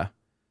got in there.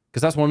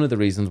 Because that's one of the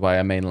reasons why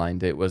I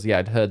mainlined it, was,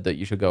 I'd heard that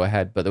you should go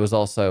ahead, but there was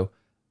also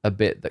a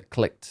bit that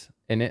clicked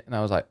in it, and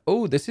I was like,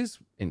 oh, this is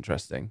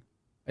interesting.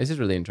 This is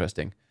really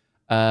interesting.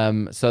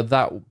 So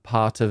that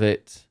part of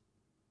it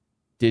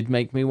did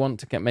make me want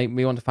to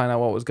find out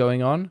what was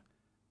going on.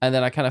 And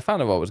then I kind of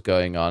found out what was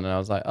going on, and I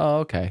was like, oh,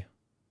 okay.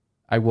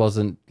 I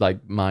wasn't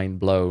like mind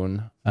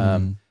blown.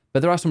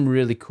 But there are some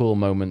really cool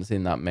moments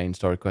in that main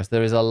story quest.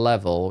 There is a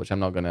level, which I'm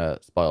not going to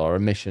spoil, or a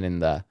mission in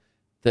there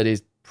that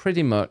is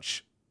pretty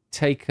much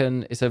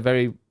taken. It's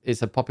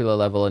a popular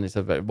level, and it's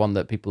one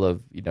that people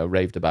have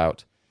raved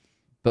about.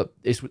 But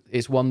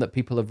it's one that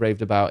people have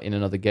raved about in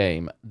another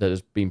game that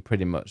has been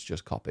pretty much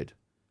just copied.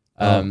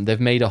 They've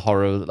made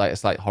a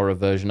slight horror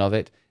version of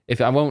it.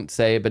 I won't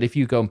say it, but if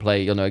you go and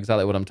play, you'll know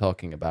exactly what I'm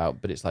talking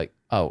about. But it's like,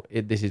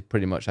 this is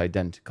pretty much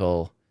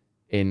identical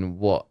in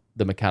what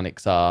the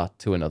mechanics are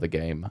to another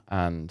game.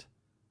 And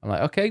I'm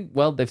like, okay,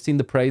 well, they've seen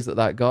the praise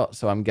that got,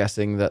 so I'm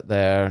guessing that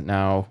they're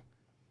now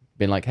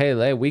been like,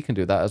 hey, we can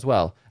do that as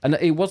well. And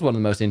it was one of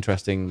the most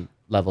interesting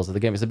levels of the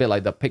game. It's a bit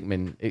like that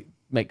Pikmin. It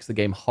makes the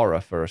game horror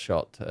for a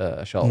short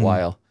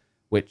while,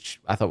 which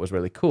I thought was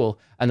really cool.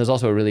 And there's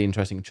also a really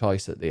interesting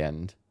choice at the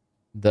end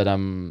that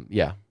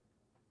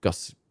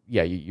Gus,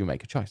 you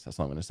make a choice. That's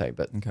all I'm going to say.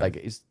 But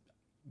it's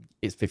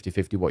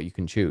 50-50 what you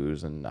can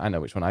choose, and I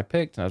know which one I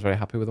picked, and I was very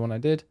happy with the one I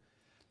did.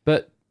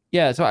 But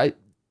yeah, so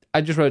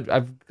I just wrote,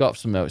 I've got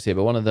some notes here,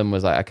 but one of them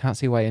was like, I can't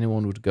see why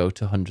anyone would go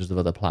to hundreds of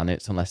other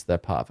planets unless they're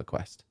part of a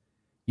quest.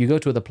 You go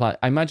to other planets.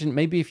 I imagine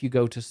maybe if you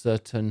go to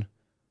certain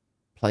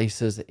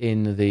places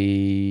in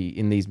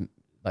these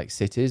like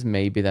cities,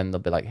 maybe then they'll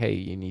be like, hey,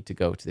 you need to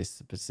go to this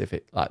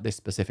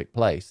specific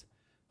place.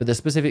 But the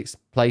specific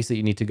place that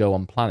you need to go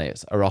on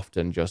planets are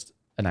often just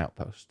an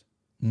outpost.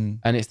 And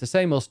it's the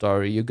same old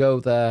story. You go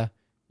there,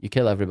 you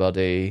kill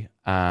everybody,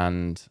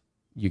 and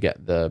you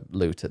get the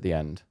loot at the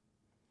end.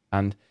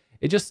 And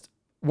it just,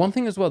 one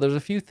thing as well, there's a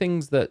few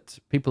things that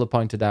people have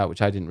pointed out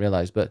which I didn't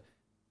realize, but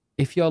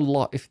if you're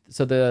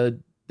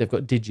they've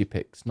got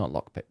digipicks, not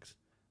lockpicks,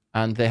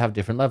 and they have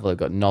different levels. They've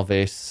got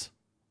novice,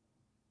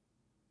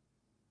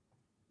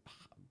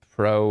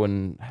 pro,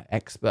 and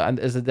expert, and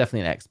there's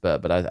definitely an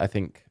expert, but I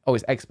think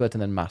it's expert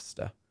and then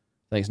master.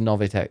 I think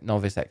it's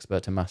novice,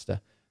 expert, and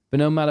master. But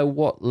no matter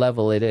what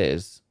level it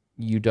is,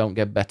 you don't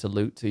get better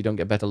loot. So you don't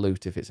get better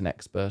loot if it's an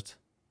expert.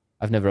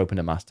 I've never opened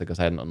a master because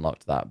I hadn't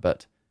unlocked that,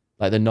 but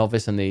like the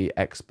novice and the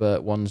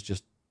expert ones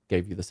just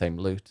gave you the same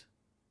loot.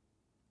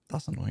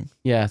 That's annoying.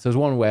 Yeah, so there's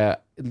one where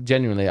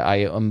genuinely I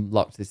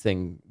unlocked this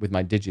thing with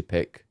my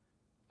digipick,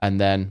 and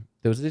then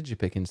there was a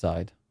digipick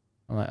inside.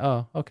 I'm like,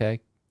 oh,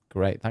 okay,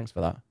 great, thanks for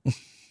that.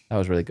 That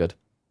was really good.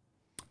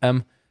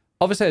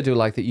 Obviously, I do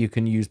like that you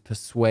can use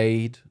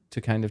Persuade to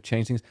kind of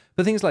change things.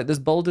 But things like there's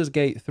Baldur's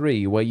Gate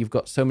 3, where you've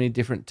got so many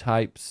different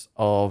types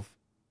of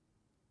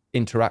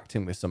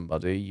interacting with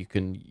somebody. You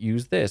can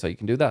use this or you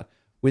can do that.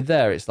 With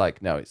there, it's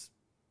like, no,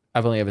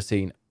 I've only ever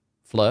seen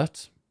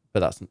flirt,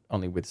 but that's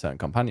only with certain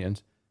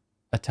companions,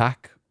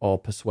 attack or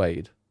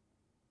persuade.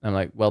 And I'm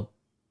like, well,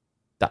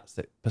 that's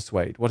it.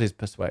 Persuade. What is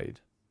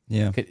persuade?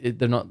 Yeah,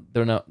 they're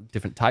not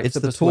different types it's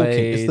of the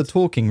persuade. It's the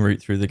talking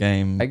route through the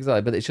game.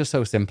 Exactly, but it's just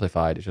so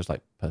simplified. It's just like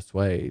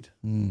persuade.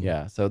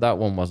 Yeah, so that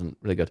one wasn't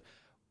really good.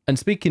 And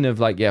speaking of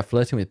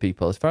flirting with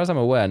people, as far as I'm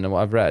aware and what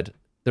I've read,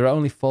 there are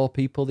only 4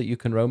 people that you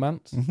can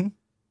romance.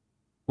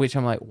 Which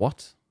I'm like,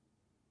 what?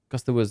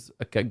 Because there was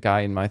a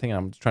guy in my thing, and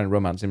I'm trying to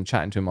romance him,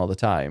 chatting to him all the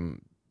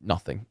time.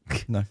 Nothing.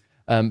 No.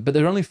 But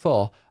there are only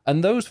 4,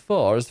 and those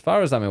 4, as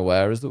far as I'm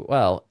aware, is that,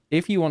 well,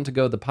 if you want to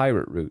go the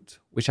pirate route,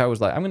 which I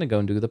was like, I'm going to go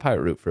and do the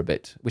pirate route for a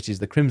bit, which is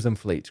the Crimson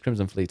Fleet.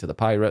 Crimson Fleet are the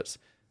pirates.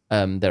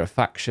 They're a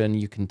faction.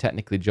 You can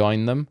technically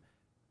join them.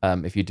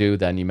 If you do,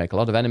 then you make a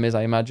lot of enemies,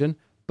 I imagine.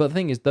 But the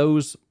thing is,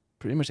 those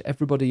pretty much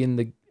everybody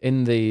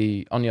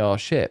on your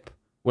ship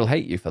will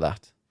hate you for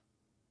that,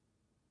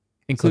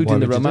 including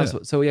the romance.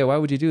 So yeah, why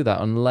would you do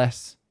that?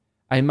 Unless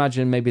I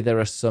imagine maybe there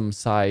are some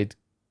side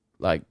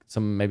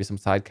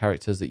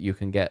characters that you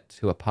can get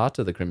who are part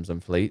of the Crimson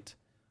Fleet,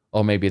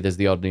 or maybe there's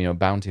the odd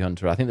bounty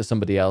hunter. I think there's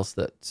somebody else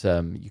that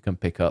you can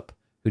pick up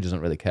who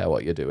doesn't really care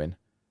what you're doing.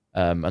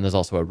 And there's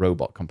also a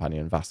robot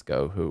companion,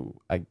 Vasco, who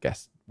I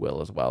guess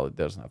will as well. It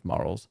doesn't have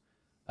morals.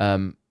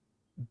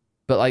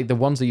 But like the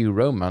ones that you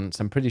romance,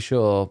 I'm pretty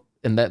sure,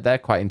 and they're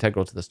quite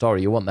integral to the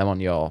story. You want them on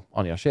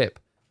your ship.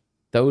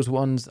 Those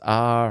ones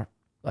are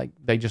like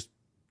they just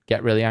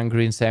get really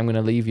angry and say, "I'm going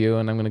to leave you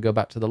and I'm going to go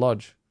back to the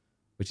lodge,"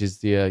 which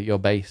is your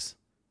base.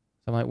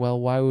 So I'm like, well,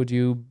 why would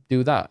you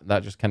do that?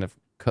 That just kind of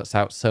cuts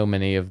out so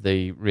many of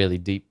the really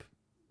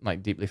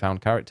deeply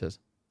found characters.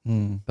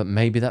 But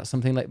maybe that's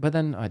something like. But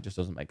then it just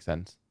doesn't make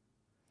sense.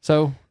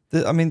 So.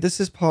 I mean, this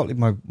is partly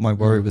my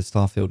worry with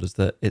Starfield is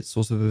that it's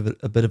sort of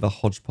a bit of a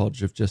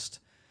hodgepodge of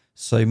just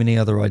so many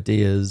other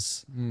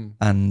ideas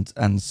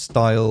and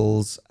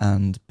styles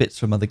and bits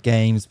from other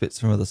games, bits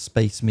from other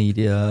space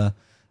media,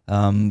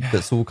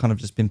 that's all kind of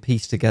just been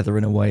pieced together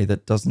in a way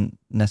that doesn't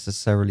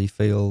necessarily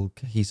feel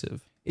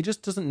cohesive. It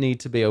just doesn't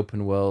need to be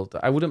open world.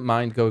 I wouldn't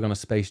mind going on a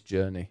space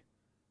journey.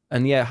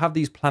 And yeah, have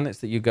these planets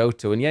that you go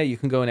to. And yeah, you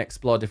can go and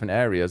explore different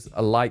areas.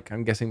 Like,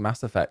 I'm guessing,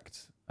 Mass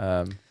Effect.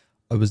 I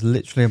was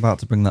literally about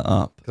to bring that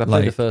up. Because I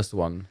played the first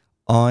one.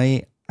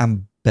 I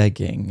am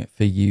begging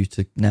for you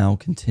to now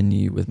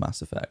continue with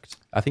Mass Effect.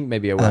 I think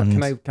maybe I will.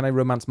 Can I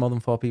romance more than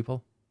 4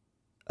 people?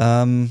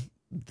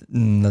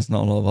 There's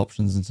not a lot of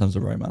options in terms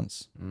of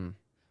romance.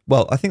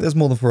 Well, I think there's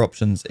more than 4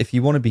 options. If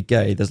you want to be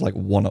gay, there's like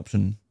 1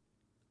 option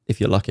if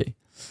you're lucky.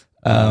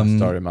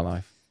 Story of my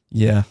life.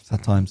 Yeah,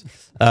 sad times.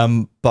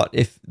 But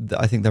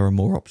I think there are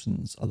more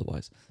options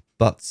otherwise.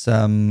 But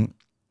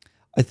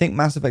I think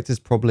Mass Effect is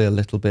probably a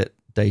little bit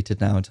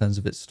dated now in terms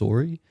of its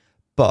story,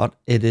 but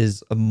it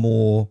is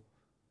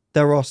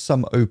there are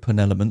some open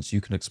elements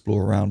you can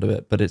explore around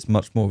it, but it's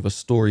much more of a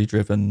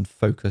story-driven,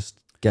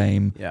 focused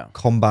game. Yeah.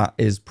 Combat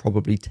is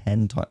probably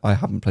 10 times. I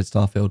haven't played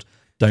Starfield.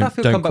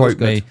 Don't quote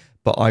me,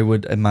 but I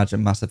would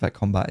imagine Mass Effect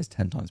combat is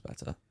 10 times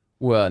better.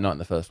 Well, not in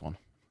the first one.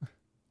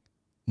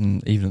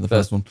 Even in the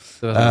first one. The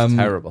first one was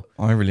terrible.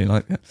 I really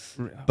like it.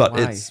 But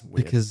Why? it's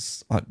Weird.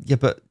 because...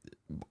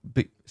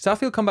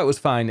 Starfield combat was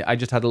fine. I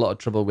just had a lot of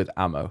trouble with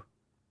ammo.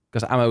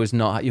 Because ammo is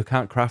not... You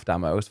can't craft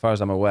ammo. As far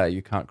as I'm aware,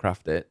 you can't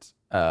craft it.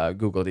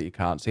 Googled it, you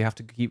can't. So you have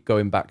to keep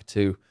going back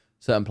to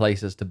certain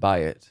places to buy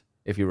it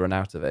if you run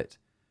out of it.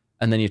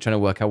 And then you're trying to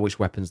work out which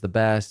weapon's the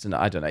best. And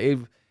I don't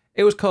know.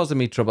 It was causing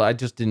me trouble. I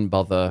just didn't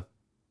bother.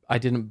 I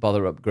didn't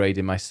bother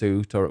upgrading my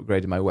suit or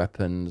upgrading my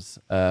weapons.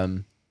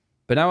 But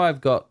now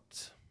I've got...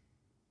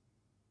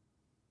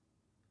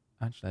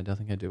 Actually, I don't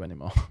think I do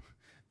anymore.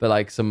 But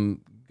like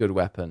some good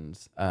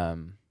weapons. Yeah,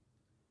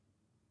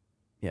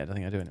 I don't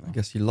think I do anymore. I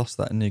guess you lost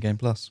that in New Game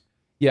Plus.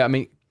 Yeah, I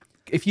mean,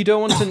 if you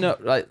don't want to know,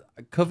 like,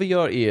 cover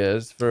your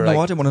ears for. No,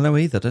 I don't want to know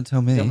either. Don't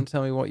tell me. You don't want to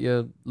tell me what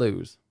you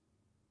lose.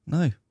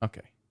 No.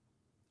 Okay.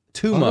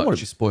 Too I much. don't want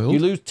to be spoiled. You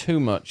lose too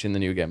much in the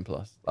New Game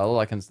Plus.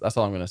 That's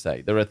all I'm going to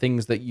say. There are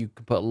things that you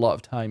can put a lot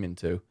of time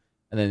into,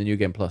 and then the New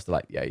Game Plus, they're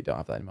like, yeah, you don't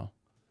have that anymore.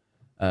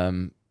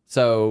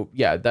 So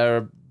yeah,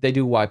 they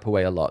do wipe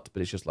away a lot,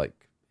 but it's just like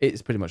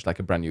it's pretty much like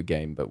a brand new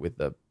game, but with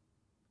the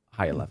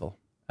higher level.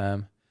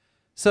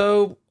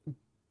 So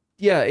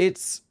yeah,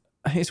 it's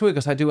weird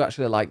because I do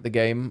actually like the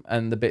game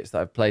and the bits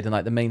that I've played and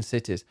like the main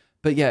cities.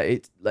 But yeah,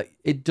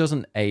 it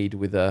doesn't aid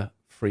with a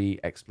free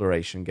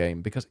exploration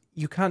game because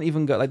you can't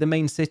even go like the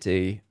main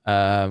city,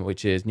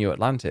 which is New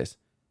Atlantis.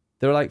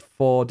 There are like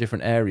 4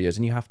 different areas,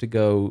 and you have to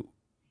go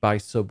by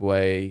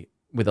subway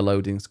with a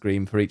loading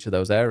screen for each of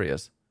those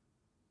areas.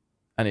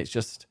 And it's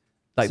just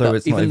like so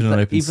it's not even an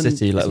open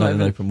city, let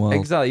alone an open world.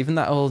 Exactly, even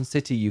that whole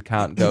city, you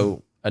can't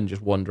go and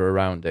just wander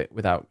around it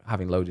without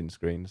having loading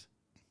screens.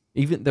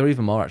 There are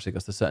even more actually,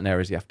 because there's certain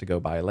areas you have to go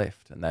by a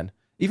lift, and then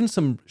even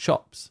some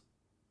shops,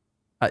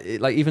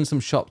 even some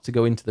shop to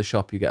go into the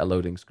shop, you get a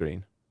loading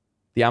screen.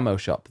 The ammo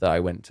shop that I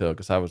went to,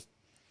 because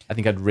I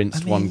think I'd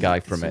rinsed one guy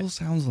from it. It all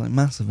sounds like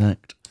Mass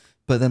Effect,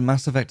 but then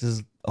Mass Effect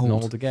is old. An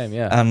older game,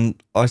 yeah.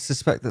 And I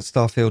suspect that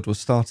Starfield was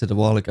started a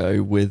while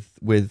ago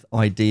with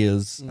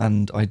ideas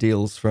and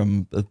ideals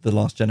from the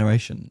last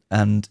generation,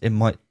 and it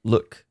might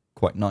look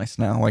quite nice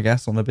now, I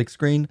guess, on a big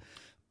screen,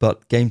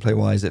 but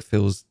gameplay-wise, it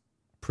feels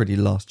pretty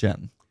last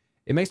gen.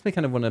 It makes me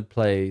kind of want to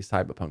play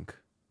Cyberpunk,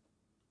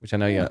 which I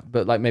know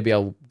but like maybe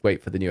I'll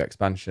wait for the new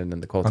expansion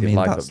and the quality of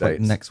life that's updates. Like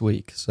next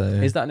week. So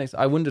is that next?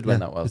 I wondered when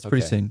that was. It's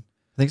pretty soon.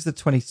 I think it's the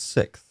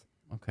 26th.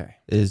 Okay.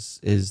 Is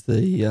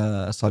the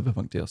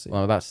Cyberpunk DLC? Well,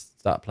 I'm about to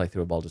start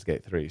playthrough of Baldur's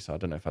Gate 3, so I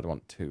don't know if I'd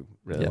want to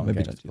really long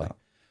maybe games to play. that.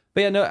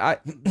 But yeah, no,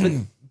 but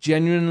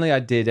genuinely I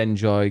did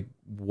enjoy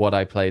what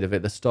I played of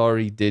it. The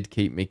story did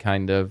keep me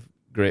kind of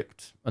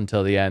gripped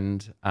until the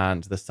end,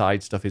 and the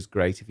side stuff is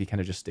great if you kind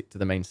of just stick to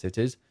the main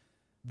cities.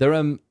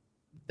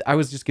 I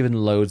was just given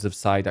loads of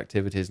side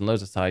activities and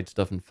loads of side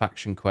stuff and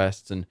faction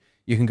quests, and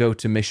you can go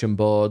to mission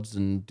boards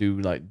and do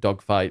like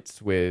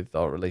dogfights with,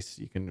 or at least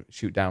you can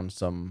shoot down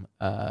some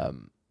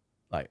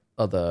like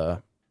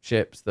other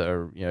ships that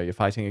are you're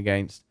fighting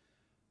against.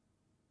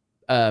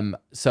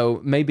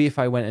 So maybe if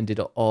I went and did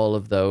all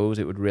of those,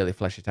 it would really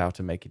flesh it out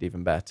and make it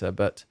even better.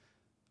 But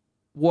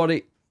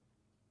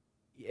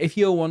if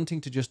you're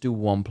wanting to just do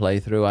one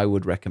playthrough, I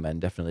would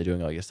recommend definitely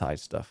doing all your side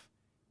stuff.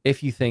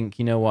 If you think,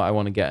 you know what, I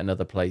want to get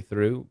another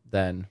playthrough,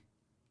 then,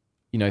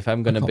 you know, if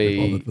I'm going to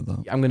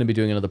I'm going to be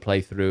doing another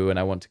playthrough and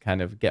I want to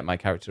kind of get my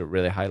character at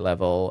really high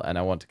level and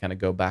I want to kind of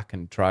go back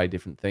and try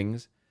different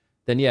things,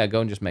 then yeah, go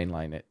and just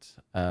mainline it,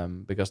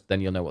 because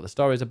then you'll know what the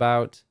story's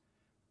about.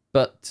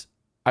 But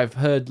I've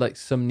heard like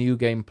some New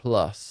Game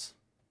Plus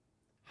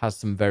has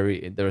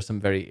there are some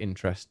very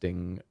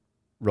interesting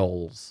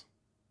roles.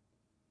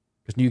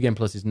 Because New Game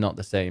Plus is not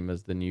the same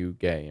as the new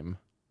game.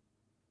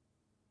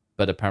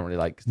 But apparently,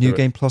 like... New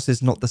Game Plus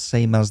is not the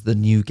same as the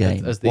new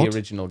game. As the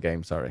original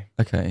game, sorry.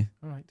 Okay.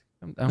 All right,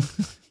 calm down.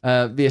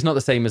 It's not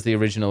the same as the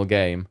original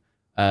game.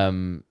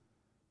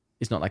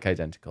 It's not like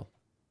identical.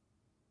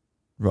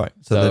 Right,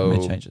 so they've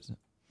made changes.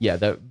 Yeah,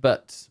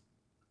 but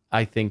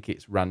I think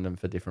it's random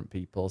for different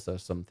people, so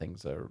some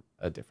things are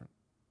different.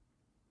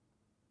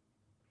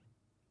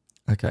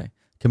 Okay.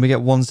 Can we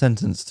get one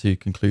sentence to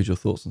conclude your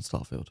thoughts on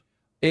Starfield?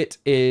 It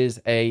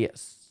is a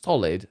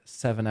solid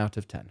 7 out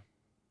of 10.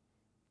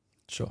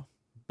 Sure.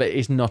 But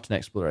it's not an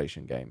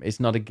exploration game. It's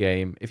not a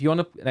game. If you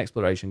want an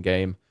exploration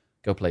game,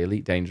 go play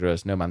Elite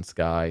Dangerous, No Man's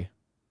Sky,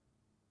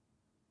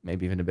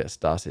 maybe even a bit of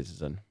Star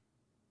Citizen.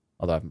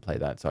 Although I haven't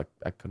played that, so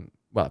I couldn't...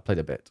 Well, I played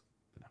a bit.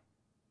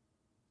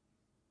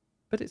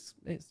 But it's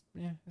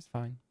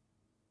fine.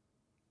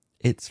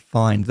 It's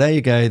fine. There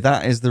you go.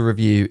 That is the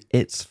review.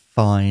 It's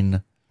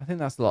fine. I think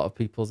that's a lot of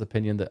people's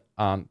opinion that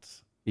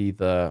aren't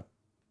either,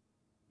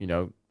 you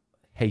know,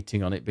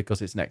 hating on it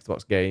because it's an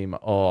Xbox game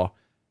or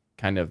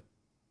kind of,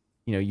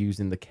 you know,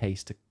 using the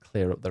case to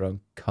clear up their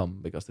own cum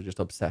because they're just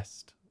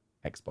obsessed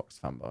Xbox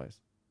fanboys.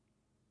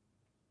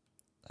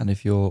 And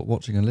if you're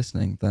watching and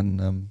listening,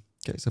 then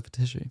get yourself a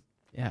tissue.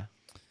 Yeah.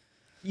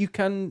 You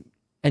can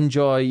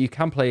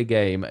play a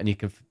game and you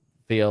can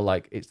feel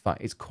like it's fine.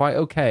 It's quite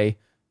okay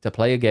to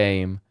play a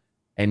game,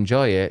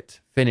 enjoy it,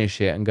 finish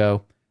it, and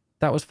go,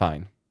 that was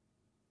fine.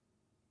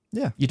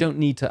 Yeah. You don't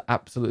need to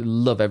absolutely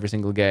love every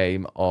single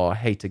game or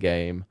hate a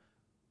game.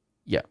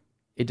 Yeah.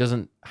 It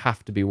doesn't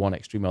have to be one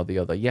extreme or the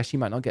other. Yes, you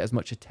might not get as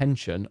much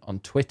attention on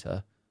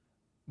Twitter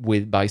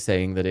by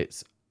saying that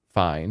it's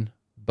fine,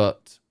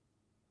 but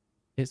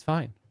it's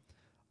fine.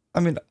 I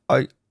mean,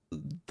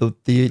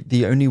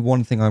 the only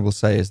one thing I will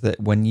say is that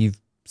when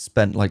you've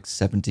spent like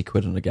 70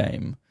 quid on a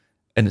game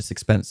and it's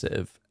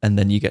expensive, and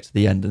then you get to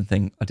the end and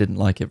think, I didn't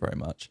like it very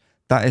much,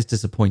 that is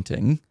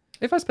disappointing.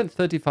 If I spent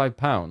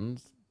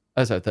 £35,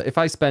 if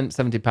I spent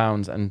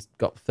 £70 and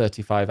got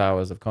 35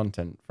 hours of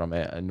content from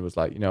it and was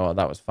like, you know what,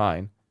 that was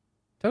fine,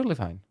 totally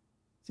fine.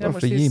 See how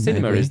much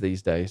cinema is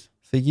these days.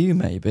 For you,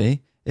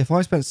 maybe. If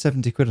I spent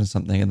 70 quid on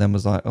something and then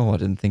was like, oh, I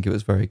didn't think it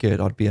was very good,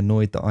 I'd be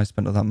annoyed that I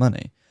spent all that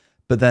money.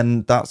 But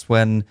then that's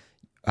when,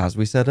 as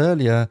we said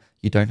earlier,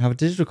 you don't have a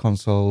digital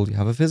console, you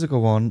have a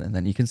physical one, and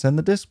then you can send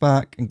the disc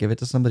back and give it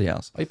to somebody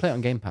else. Or you play it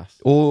on Game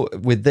Pass. Or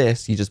with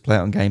this, you just play it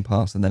on Game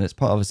Pass and then it's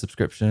part of a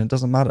subscription. It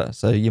doesn't matter.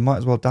 So you might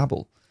as well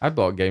dabble. I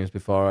bought games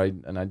before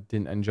and I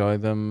didn't enjoy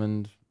them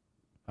and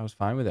I was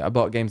fine with it. I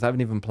bought games I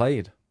haven't even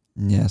played.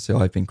 Yeah, so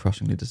I've been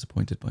crushingly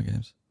disappointed by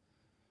games.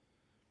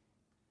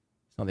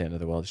 It's not the end of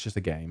the world. It's just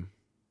a game.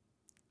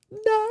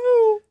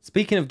 No.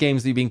 Speaking of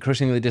games that you've been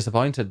crushingly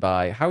disappointed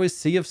by, how is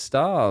Sea of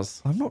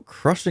Stars? I'm not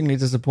crushingly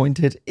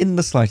disappointed in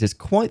the slightest.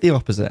 Quite the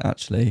opposite,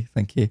 actually.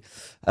 Thank you.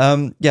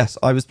 Yes,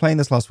 I was playing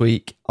this last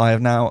week. I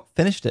have now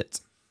finished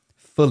it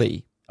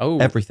fully. Oh,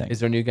 everything. Is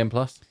there a New Game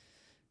Plus?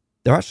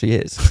 There actually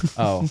is.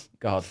 Oh,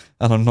 God.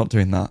 And I'm not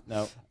doing that.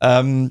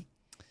 No.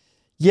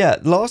 Yeah,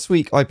 last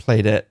week I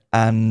played it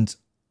and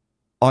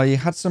I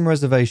had some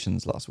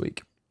reservations last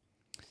week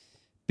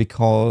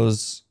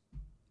because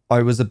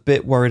I was a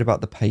bit worried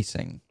about the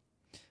pacing.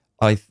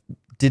 I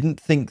didn't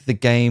think the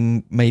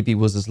game maybe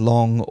was as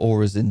long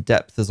or as in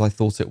depth as I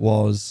thought it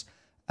was.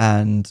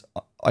 And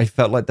I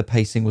felt like the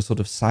pacing was sort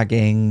of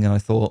sagging. And I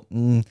thought,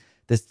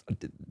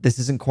 this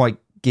isn't quite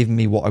giving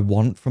me what I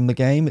want from the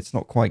game. It's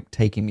not quite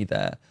taking me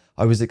there.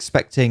 I was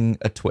expecting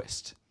a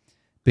twist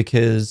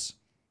because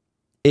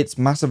it's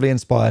massively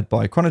inspired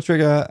by Chrono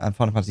Trigger and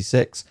Final Fantasy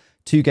VI,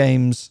 two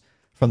games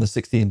from the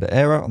 16-bit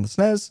era on the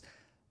SNES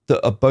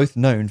that are both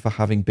known for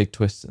having big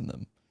twists in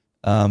them.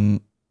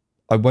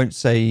 I won't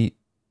say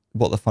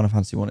what the Final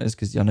Fantasy one is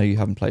because I know you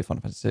haven't played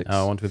Final Fantasy VI.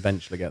 Oh, I want to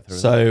eventually get through it.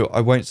 So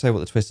I won't say what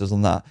the twist is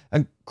on that.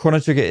 And Chrono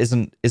Trigger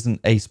isn't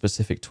a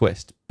specific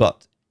twist,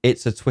 but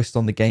it's a twist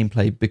on the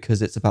gameplay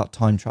because it's about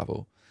time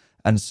travel.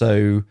 And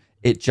so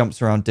it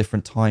jumps around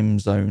different time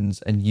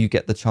zones and you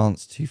get the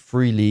chance to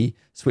freely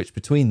switch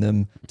between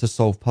them to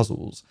solve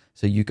puzzles.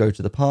 So you go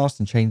to the past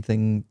and change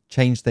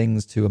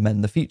things to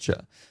amend the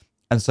future.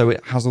 And so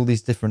it has all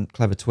these different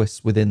clever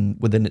twists within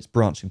its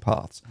branching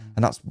paths.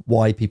 And that's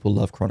why people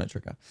love Chrono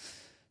Trigger.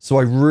 So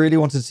I really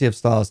wanted Sea of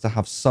Stars to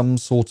have some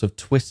sort of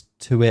twist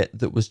to it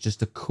that was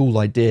just a cool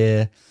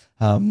idea.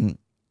 And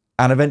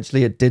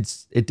eventually it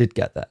did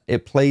get there.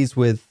 It plays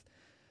with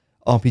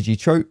RPG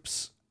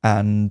tropes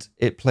and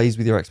it plays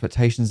with your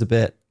expectations a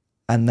bit.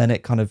 And then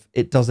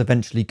it does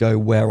eventually go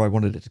where I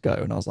wanted it to go.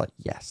 And I was like,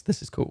 yes,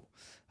 this is cool.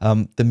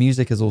 The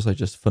music is also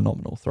just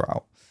phenomenal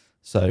throughout.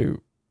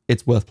 So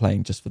it's worth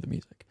playing just for the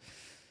music.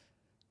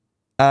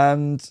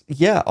 And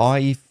yeah,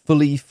 I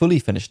fully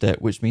finished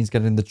it, which means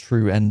getting the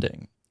true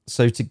ending.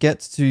 So to get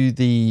to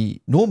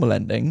the normal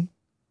ending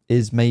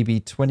is maybe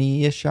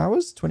 20-ish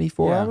hours,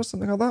 24 hours,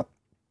 something like that.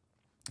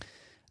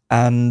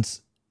 And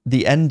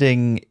the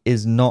ending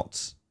is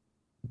not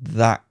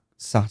that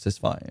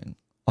satisfying,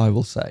 I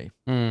will say.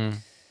 Mm.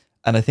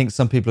 And I think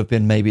some people have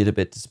been maybe a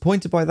bit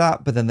disappointed by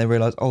that, but then they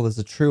realize, oh, there's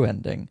a true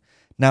ending.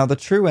 Now, the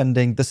true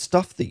ending, the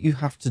stuff that you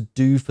have to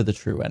do for the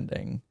true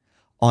ending,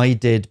 I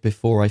did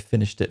before I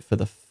finished it for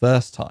the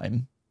first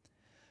time.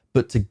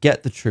 But to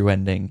get the true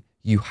ending,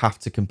 you have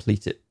to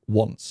complete it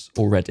once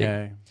already.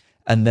 Okay.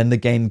 And then the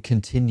game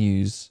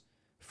continues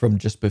from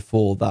just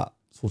before that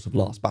sort of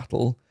last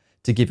battle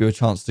to give you a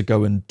chance to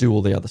go and do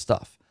all the other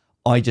stuff.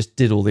 I just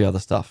did all the other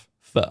stuff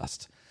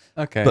first.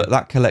 Okay. But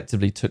that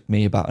collectively took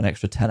me about an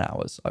extra 10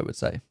 hours, I would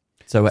say.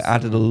 So it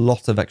added a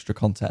lot of extra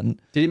content.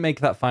 Did it make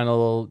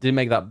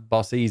that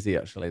boss easy,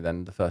 actually,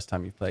 then, the first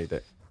time you played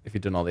it, if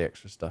you'd done all the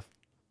extra stuff?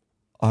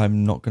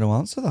 I'm not going to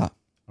answer that.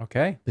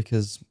 Okay.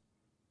 Because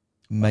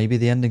maybe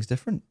the ending's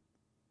different.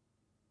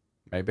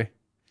 Maybe.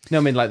 No,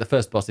 I mean, like the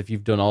first boss, if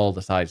you've done all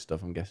the side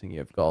stuff, I'm guessing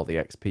you've got all the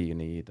XP you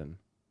need.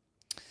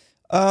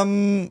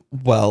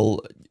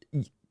 Well,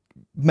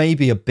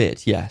 maybe a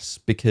bit, yes,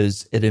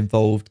 because it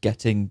involved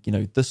getting,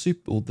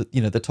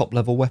 the top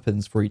level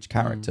weapons for each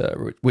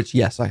character, which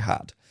yes, I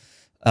had.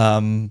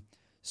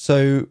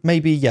 So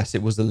maybe yes,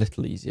 it was a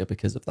little easier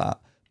because of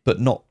that, but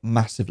not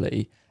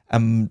massively.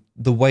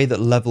 The way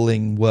that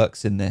leveling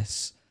works in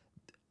this,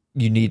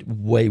 you need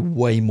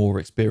way more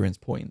experience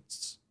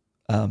points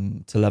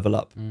to level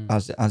up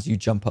as you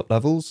jump up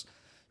levels.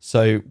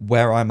 So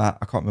where I'm at,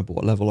 I can't remember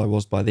what level I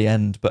was by the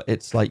end, but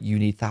it's like you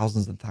need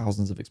thousands and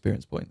thousands of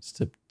experience points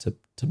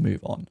to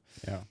move on.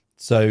 Yeah.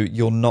 So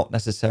you're not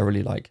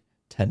necessarily like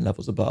 10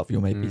 levels above.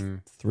 You're maybe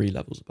 3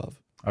 levels above.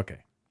 Okay.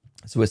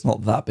 So it's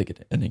not that big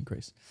an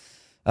increase.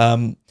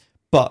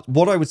 But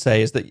what I would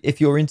say is that if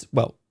you're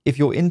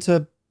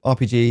into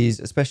RPGs,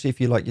 especially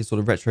if you like your sort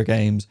of retro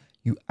games,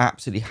 you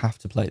absolutely have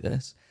to play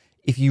this.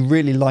 If you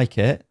really like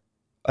it,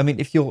 I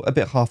mean, if you're a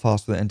bit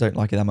half-assed with it and don't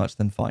like it that much,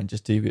 then fine,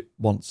 just do it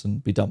once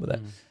and be done with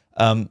it.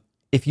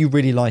 If you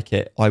really like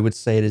it, I would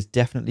say it is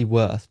definitely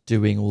worth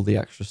doing all the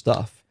extra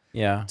stuff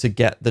to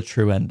get the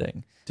true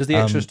ending. Does the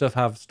extra stuff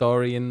have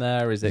story in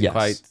there? Is it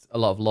quite a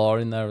lot of lore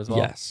in there as well?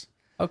 Yes.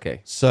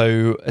 Okay.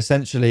 So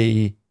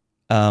essentially,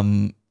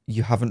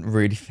 you haven't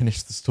really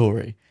finished the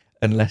story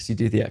unless you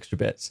do the extra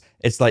bits.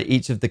 It's like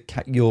each of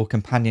your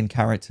companion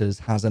characters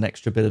has an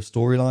extra bit of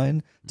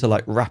storyline to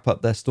like wrap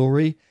up their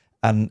story,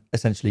 and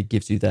essentially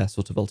gives you their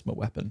sort of ultimate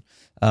weapon.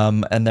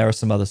 And there are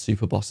some other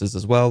super bosses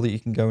as well that you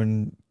can go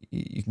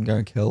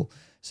and kill.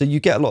 So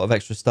you get a lot of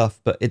extra stuff,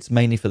 but it's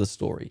mainly for the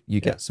story.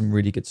 You get some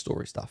really good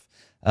story stuff.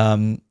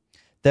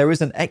 There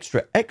is an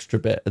extra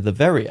bit at the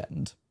very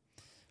end,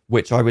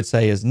 which I would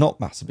say is not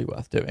massively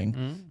worth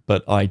doing,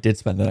 but I did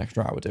spend an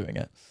extra hour doing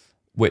it,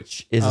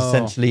 which is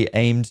essentially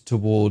aimed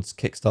towards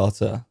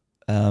Kickstarter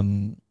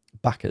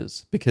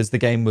backers, because the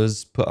game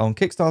was put on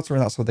Kickstarter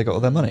and that's where they got all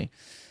their money.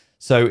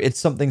 So it's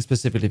something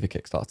specifically for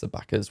Kickstarter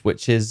backers,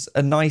 which is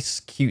a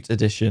nice, cute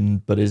addition,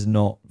 but is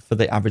not, for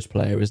the average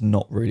player, is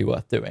not really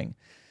worth doing.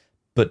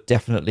 But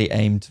definitely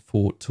aimed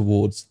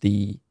towards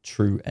the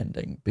true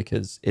ending,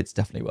 because it's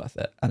definitely worth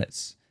it. And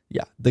it's,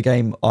 the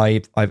game,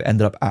 I've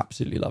ended up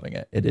absolutely loving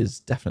it. It is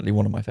definitely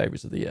one of my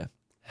favorites of the year.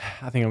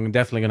 I think I'm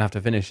definitely going to have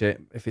to finish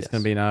it if it's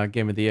going to be in our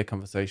Game of the Year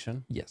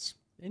conversation. Yes.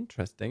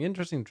 Interesting.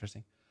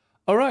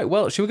 All right,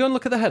 well, should we go and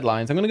look at the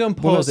headlines? I'm going to go and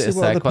pause it a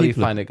sec while you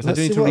find it, because I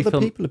do need to refilm. Other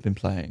people refilm. have been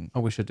playing. Oh,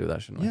 we should do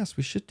that, shouldn't we? Yes,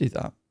 we should do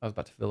that. I was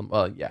about to film.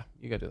 Well, yeah,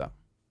 you go do that.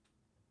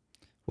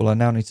 Well, I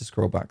now need to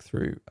scroll back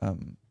through.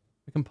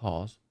 We can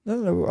pause.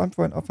 No, I'm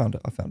fine. I found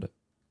it.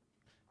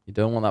 You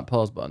don't want that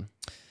pause button?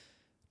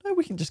 No,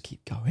 we can just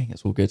keep going.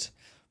 It's all good.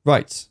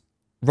 Right.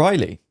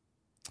 Riley,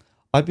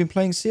 I've been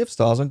playing Sea of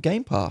Stars on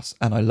Game Pass,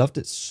 and I loved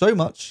it so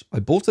much, I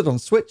bought it on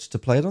Switch to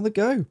play it on the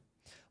go.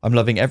 I'm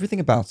loving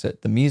everything about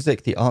it. The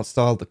music, the art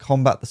style, the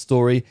combat, the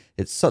story.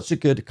 It's such a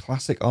good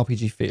classic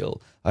RPG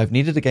feel. I've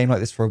needed a game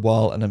like this for a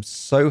while, and I'm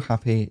so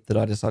happy that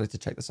I decided to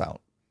check this out.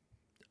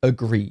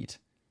 Agreed.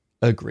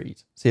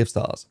 Sea of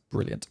Stars.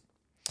 Brilliant.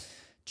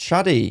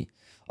 Chaddy.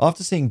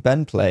 After seeing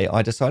Ben play,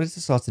 I decided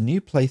to start a new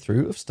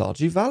playthrough of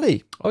Stardew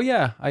Valley. Oh,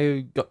 yeah.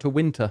 I got to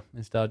winter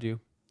in Stardew.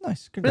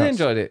 Nice. Congrats. Really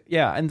enjoyed it.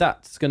 Yeah, and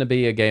that's going to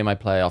be a game I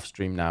play off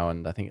stream now,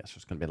 and I think it's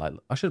just going to be like,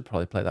 I should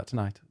probably play that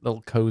tonight. A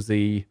little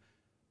cozy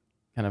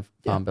kind of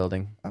farm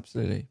building.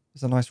 Absolutely.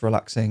 It's a nice,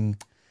 relaxing,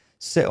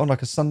 sit on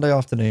like a Sunday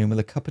afternoon with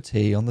a cup of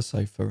tea on the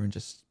sofa and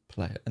just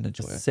play it and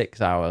enjoy it.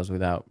 6 hours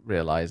without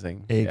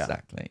realizing.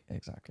 Exactly.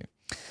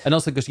 And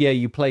also because,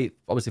 you play,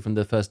 obviously, from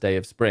the first day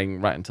of spring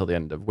right until the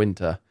end of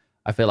winter.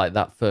 I feel like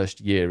that first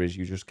year is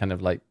you just kind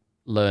of like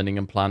learning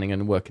and planning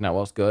and working out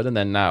what's good. And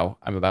then now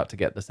I'm about to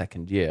get the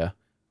second year,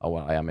 or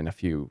well, I am in a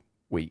few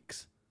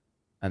weeks.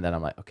 And then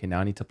I'm like, okay, now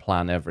I need to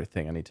plan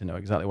everything. I need to know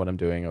exactly what I'm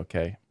doing.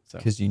 Okay. So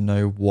because you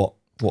know what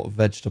what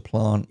veg to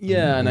plant.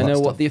 Yeah, and I all that know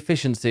what stuff. the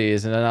efficiency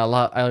is, and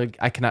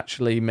I can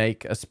actually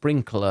make a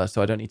sprinkler,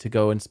 so I don't need to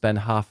go and spend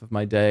half of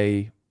my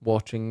day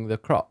watering the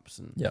crops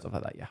and stuff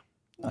like that. Yeah.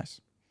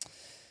 Nice.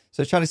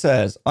 So Charlie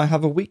says, I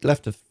have a week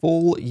left of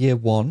fall year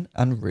 1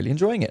 and really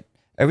enjoying it.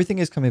 Everything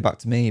is coming back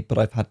to me, but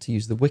I've had to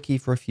use the wiki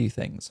for a few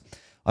things.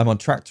 I'm on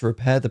track to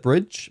repair the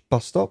bridge,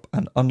 bus stop,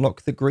 and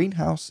unlock the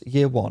greenhouse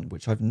year 1,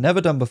 which I've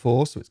never done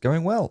before, so it's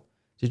going well.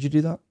 Did you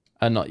do that?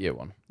 Not year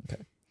 1.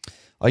 Okay.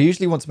 I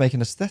usually want to make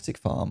an aesthetic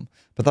farm,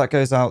 but that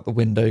goes out the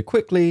window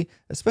quickly,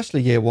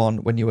 especially year 1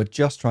 when you are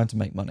just trying to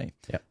make money.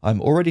 Yeah.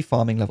 I'm already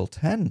farming level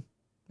 10.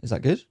 Is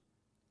that good?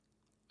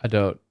 I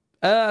don't.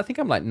 I think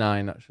I'm like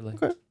 9 actually.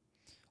 Okay.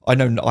 I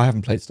know I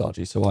haven't played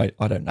Stardew, so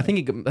I don't know. I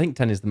think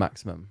 10 is the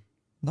maximum.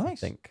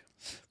 Nice. I think.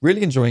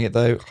 Really enjoying it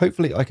though.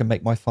 Hopefully I can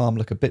make my farm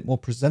look a bit more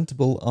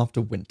presentable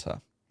after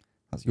winter.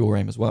 That's your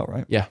aim as well,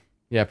 right?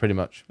 Yeah, pretty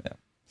much. Yeah.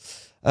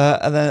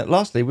 And then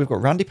lastly, we've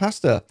got Randy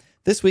Pasta.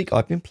 This week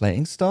I've been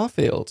playing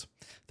Starfield.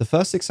 The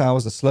first 6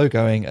 hours are slow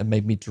going and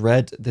made me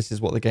dread this is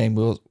what the game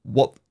was.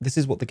 This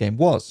is what the game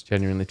was.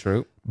 Genuinely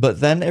true. But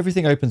then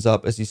everything opens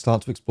up as you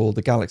start to explore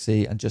the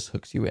galaxy and just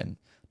hooks you in.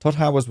 Todd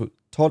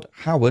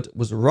Howard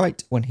was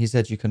right when he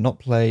said you cannot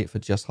play for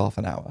just half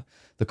an hour.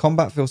 The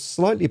combat feels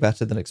slightly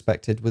better than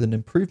expected with an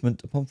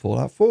improvement upon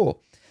Fallout 4.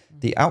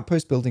 The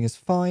outpost building is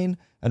fine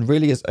and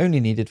really is only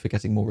needed for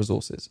getting more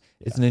resources.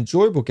 It's an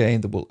enjoyable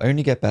game that will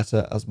only get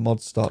better as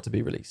mods start to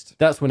be released.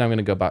 That's when I'm going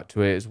to go back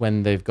to it, is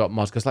when they've got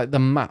mods. Because like the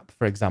map,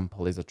 for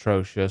example, is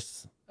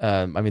atrocious.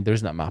 I mean, there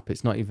isn't a map.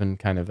 It's not even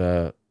kind of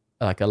a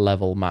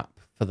level map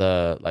for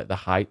the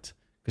height,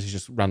 because it's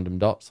just random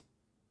dots.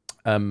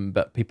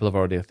 But people have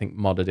already, I think,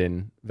 modded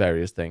in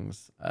various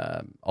things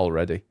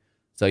already.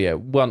 So yeah,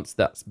 once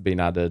that's been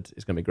added,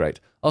 it's going to be great.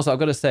 Also, I've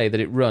got to say that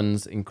it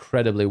runs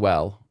incredibly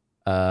well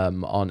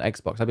on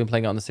Xbox. I've been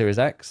playing it on the Series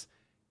X.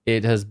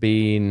 It has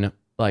been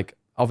like,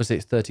 obviously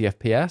it's 30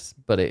 FPS,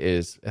 but it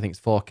is, I think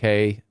it's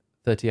 4K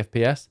 30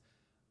 FPS.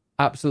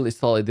 Absolutely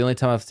solid. The only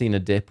time I've seen a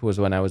dip was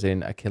when I was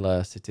in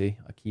Aquila City.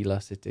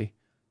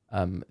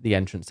 The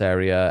entrance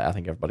area, I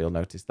think everybody will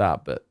notice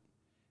that, but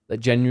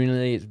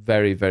genuinely it's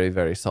very, very,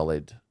 very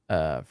solid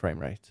frame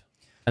rate.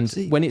 And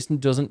when it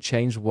doesn't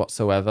change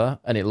whatsoever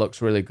and it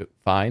looks really good,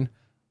 fine,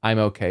 I'm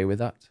okay with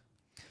that.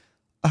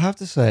 I have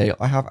to say,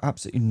 I have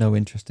absolutely no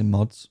interest in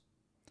mods.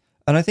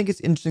 And I think it's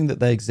interesting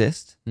that they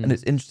exist, and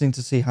it's interesting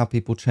to see how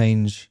people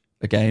change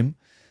a game,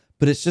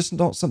 but it's just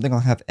not something I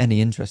have any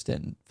interest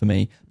in for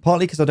me.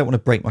 Partly because I don't want to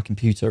break my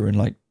computer and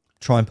like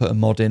try and put a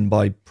mod in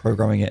by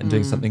programming it and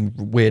doing something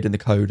weird in the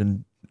code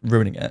and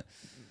ruining it.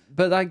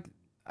 But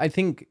I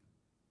think,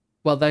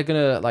 well, they're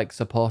gonna like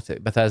support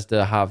it.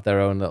 Bethesda have their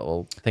own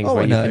little things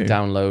where you can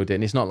download it,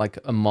 and it's not like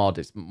a mod;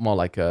 it's more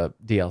like a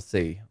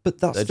DLC. But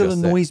that still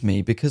annoys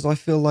me because I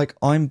feel like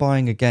I'm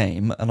buying a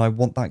game, and I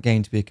want that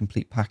game to be a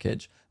complete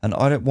package, and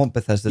I don't want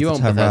Bethesda to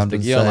turn around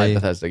and say, "You don't like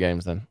Bethesda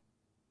games, then?"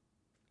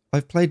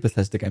 I've played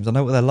Bethesda games; I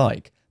know what they're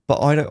like, but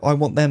I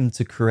want them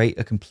to create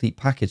a complete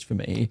package for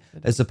me,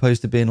 as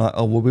opposed to being like,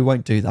 "Oh, well, we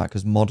won't do that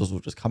because modders will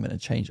just come in and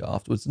change it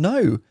afterwards."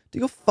 No, do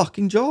your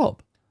fucking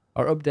job.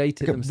 Or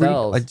update it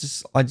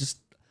themselves.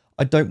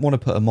 I don't want to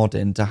put a mod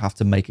in to have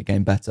to make a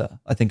game better.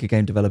 I think a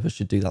game developer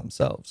should do that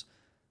themselves.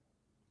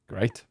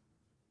 Great.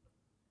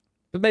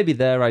 But maybe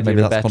their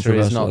idea of better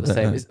is not the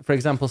same. For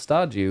example,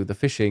 Stardew, the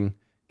fishing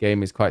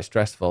game, is quite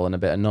stressful and a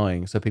bit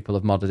annoying, so people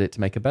have modded it to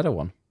make a better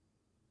one.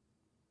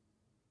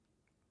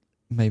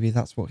 Maybe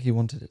that's what he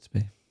wanted it to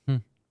be.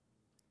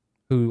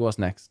 Who was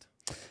next?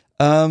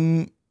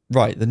 Right,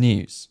 the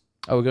news.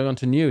 Oh, we're going on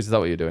to news. Is that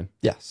what you're doing?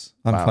 Yes,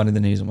 I'm finding the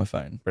news on my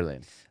phone.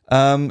 Brilliant.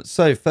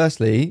 So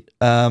firstly,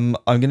 I'm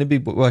going to be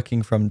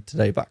working from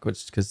today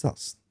backwards because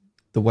that's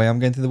the way I'm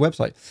going through the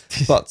website.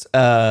 But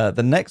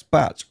the next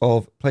batch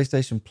of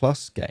PlayStation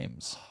Plus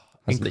games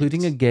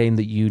including a game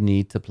that you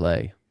need to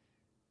play.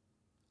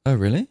 Oh,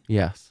 really?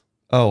 Yes.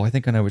 Oh, I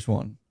think I know which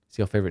one. It's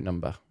your favorite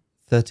number.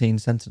 13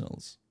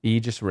 Sentinels.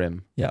 Aegis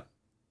Rim. Yeah.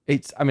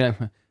 I mean,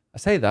 I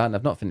say that and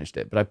I've not finished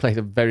it, but I played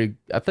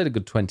a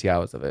good 20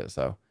 hours of it,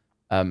 so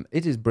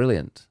it is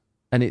brilliant.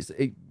 And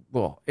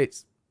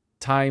it's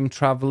time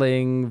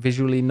traveling,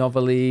 visually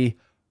novelly,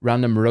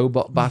 random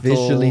robot battle.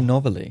 Visually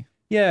novelly.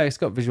 Yeah, it's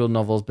got visual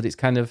novels, but it's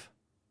kind of,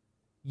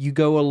 you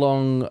go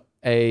along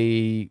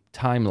a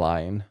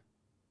timeline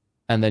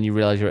and then you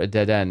realize you're at a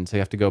dead end, so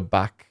you have to go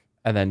back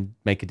and then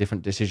make a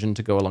different decision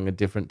to go along a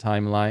different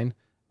timeline.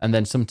 And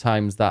then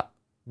sometimes that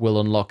will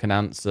unlock an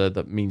answer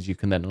that means you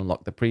can then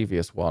unlock the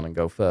previous one and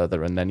go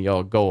further. And then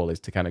your goal is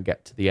to kind of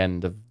get to the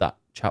end of that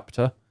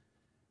chapter.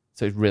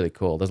 So it's really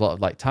cool. There's a lot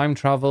of like time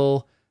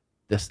travel.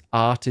 This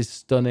art is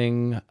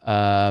stunning.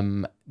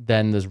 Then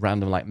there's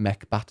random like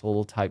mech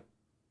battle type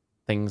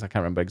things. I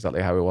can't remember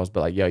exactly how it was, but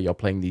like, yeah, you're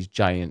playing these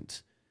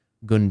giant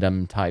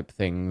Gundam type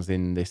things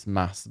in this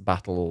mass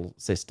battle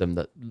system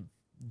that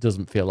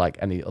doesn't feel like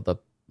any other,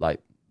 like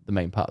the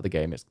main part of the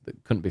game. It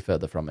couldn't be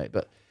further from it,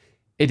 but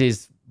it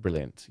is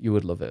brilliant. You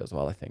would love it as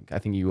well, I think. I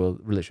think you will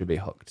literally be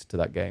hooked to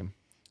that game.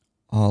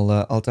 I'll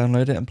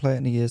download it and play it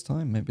in a year's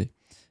time, maybe.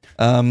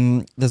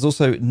 There's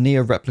also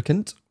Nier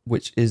Replicant,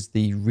 which is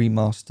the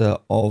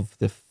remaster of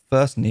the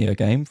first Nier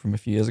game from a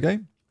few years ago.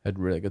 Heard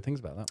really good things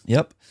about that.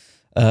 Yep.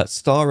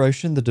 Star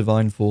Ocean: The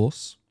Divine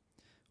Force,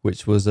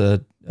 which was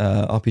a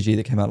RPG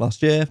that came out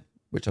last year,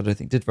 which I don't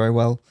think did very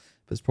well,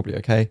 but it's probably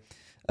okay.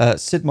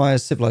 Sid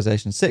Meier's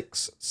Civilization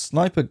 6,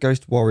 Sniper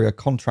Ghost Warrior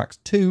Contracts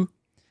 2,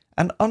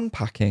 and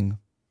Unpacking,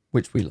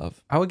 which we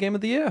love. Our game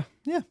of the year.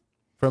 Yeah.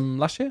 From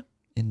last year?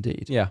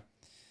 Indeed. Yeah.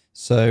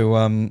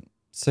 So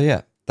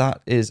yeah,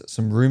 that is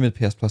some rumored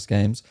PS Plus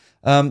games.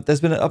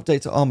 There's been an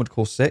update to Armored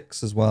Core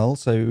 6 as well.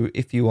 So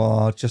if you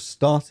are just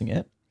starting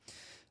it,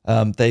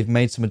 they've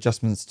made some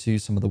adjustments to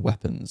some of the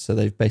weapons. So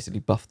they've basically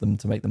buffed them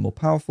to make them more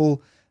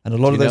powerful. And a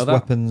lot of those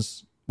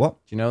weapons...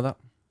 What? Do you know that?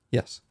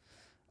 Yes.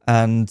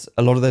 And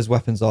a lot of those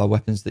weapons are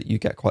weapons that you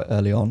get quite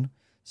early on.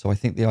 So I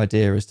think the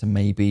idea is to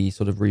maybe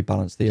sort of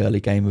rebalance the early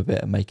game a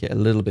bit and make it a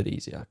little bit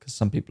easier, because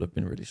some people have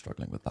been really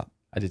struggling with that.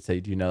 I did say,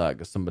 do you know that?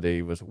 Because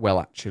somebody was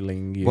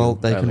well-actuallying you Well,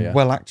 they earlier. can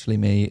well-actually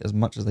me as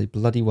much as they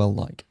bloody well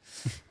like.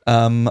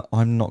 I'm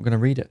not going to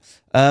read it.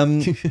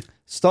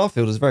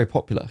 Starfield is very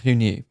popular. Who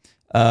knew?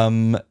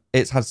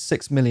 It's had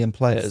 6 million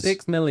players.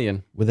 6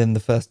 million. Within the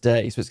first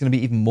day. So it's going to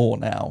be even more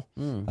now.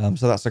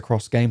 So that's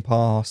across Game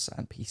Pass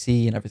and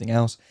PC and everything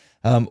else.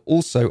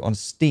 Also on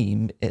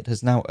Steam, it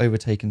has now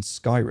overtaken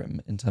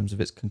Skyrim in terms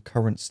of its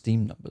concurrent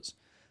Steam numbers.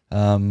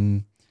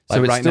 So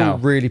it's still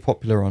really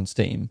popular on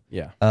Steam.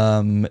 Yeah.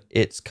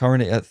 It's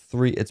currently at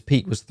its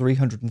peak was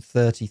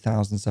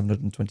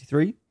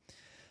 330,723.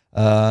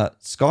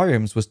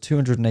 Skyrim's was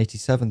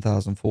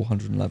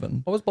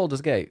 287,411. What was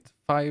Baldur's Gate?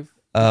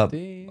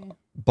 550?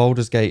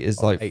 Baldur's Gate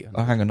is like,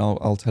 800. hang on,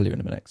 I'll tell you in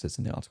a minute because it's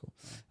in the article.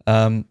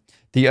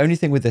 The only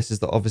thing with this is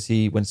that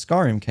obviously when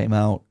Skyrim came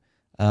out,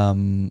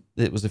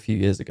 it was a few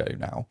years ago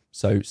now.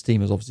 So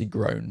Steam has obviously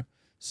grown.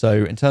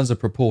 So in terms of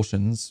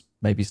proportions,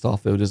 maybe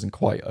Starfield isn't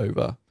quite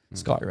over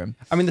Skyrim.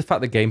 I mean, the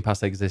fact that Game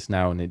Pass exists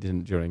now and it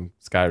didn't during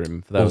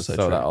Skyrim for those,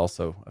 so that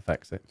also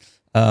affects it.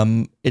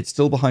 It's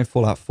still behind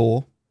Fallout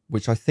 4,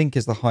 which I think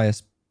is the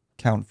highest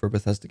count for a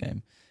Bethesda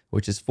game,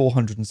 which is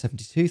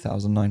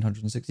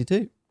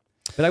 472,962.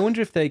 But I wonder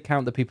if they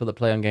count the people that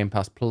play on Game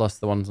Pass plus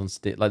the ones on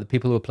Steam, like the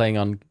people who are playing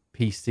on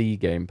PC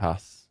Game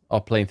Pass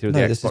or playing through the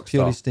Xbox this is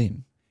purely Store.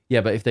 Steam.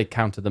 Yeah, but if they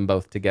counted them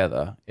both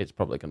together, it's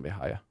probably going to be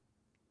higher.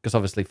 Because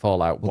obviously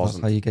Fallout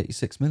wasn't. That's how you get your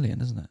 6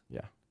 million, isn't it?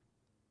 Yeah.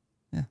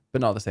 Yeah.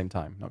 But not at the same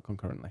time, not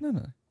concurrently.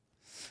 No.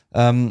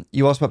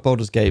 You asked about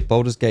Baldur's Gate.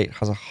 Baldur's Gate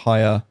has a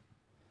higher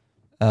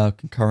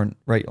concurrent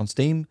rate on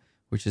Steam,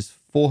 which is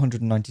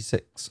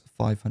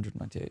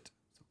 496,598.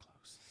 So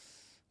close.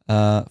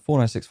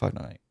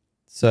 496,598.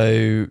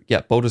 So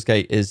yeah, Baldur's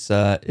Gate is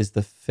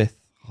the fifth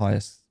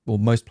highest, well,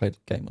 most played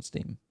game on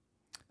Steam,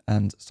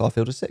 and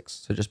Starfield is 6,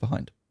 so just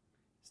behind.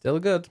 Still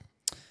good.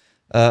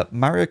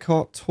 Mario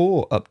Kart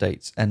Tour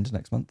updates end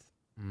next month.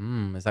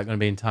 Is that going to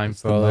be in time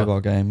It's for the mobile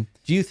game?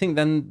 Do you think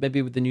then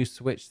maybe with the new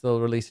Switch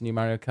they'll release a new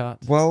Mario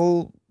Kart?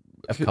 Well,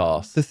 of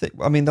course.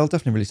 I mean, they'll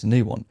definitely release a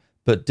new one,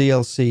 but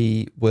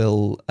DLC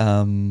will.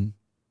 The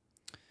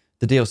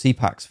DLC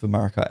packs for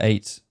Mario Kart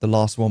 8, the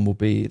last one will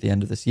be at the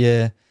end of this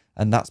year,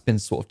 and that's been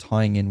sort of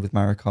tying in with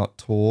Mario Kart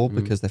Tour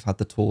because they've had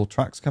the Tour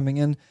tracks coming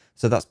in.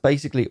 So that's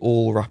basically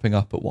all wrapping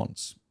up at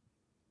once,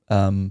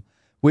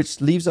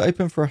 which leaves it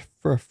open for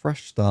a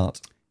fresh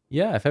start.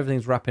 Yeah, if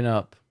everything's wrapping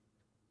up.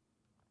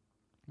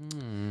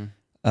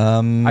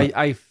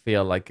 I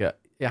feel like it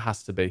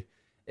has to be.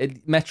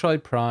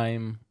 Metroid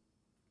Prime,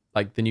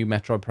 like the new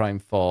Metroid Prime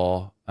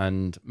 4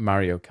 and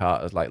Mario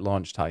Kart as like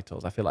launch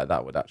titles. I feel like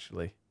that would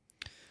actually.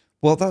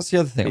 Well, that's the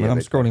other thing. I mean, I'm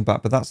scrolling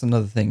back, but that's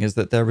another thing is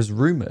that there is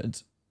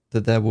rumored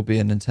that there will be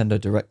a Nintendo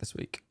Direct this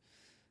week.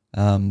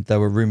 There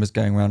were rumors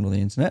going around on the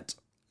internet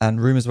and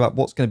rumors about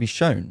what's going to be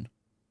shown,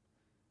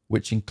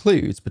 which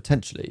includes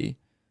potentially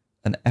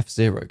an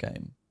F-Zero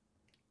game.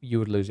 You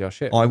would lose your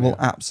shit. I will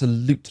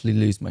absolutely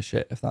lose my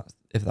shit if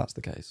that's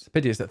the case.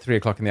 Pity it's at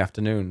 3:00 in the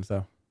afternoon,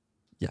 so.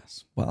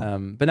 Yes. Well.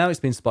 But now it's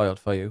been spoiled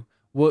for you.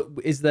 What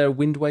is there?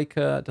 Wind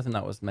Waker? I don't think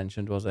that was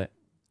mentioned, was it?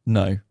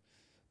 No.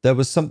 There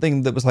was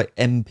something that was like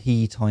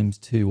MP times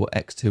 2 or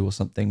X2 or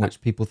something, which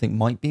people think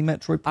might be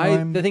Metroid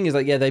Prime. The thing is,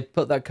 like, yeah, they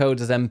put that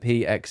code as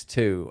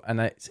MPX2, and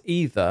it's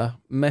either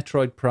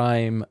Metroid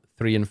Prime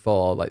 3 and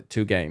 4, like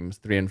 2 games,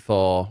 3 and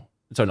 4.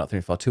 Sorry, not 3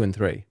 and 4, 2 and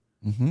 3.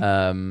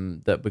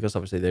 That because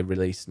obviously they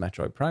released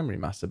Metroid Prime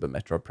Remastered, but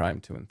Metroid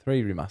Prime 2 and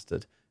 3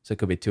 Remastered, so it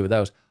could be 2 of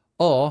those.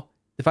 Or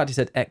the fact he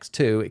said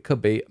X2, it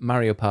could be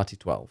Mario Party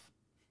 12,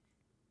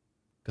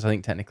 because I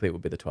think technically it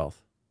would be the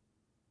 12th.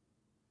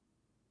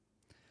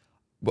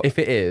 What? If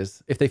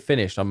they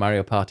finished on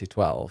Mario Party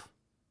 12.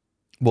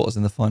 What was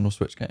in the final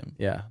Switch game?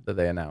 Yeah, that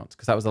they announced.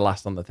 Because that was the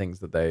last on the things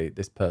that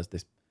this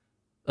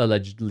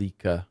alleged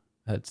leaker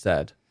had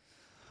said.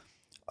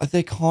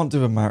 They can't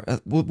do a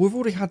Mario... We've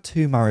already had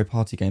 2 Mario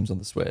Party games on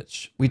the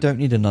Switch. We don't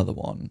need another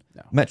one.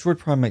 No. Metroid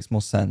Prime makes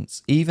more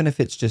sense, even if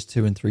it's just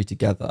 2 and 3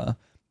 together,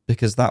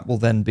 because that will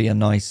then be a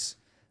nice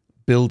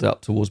build-up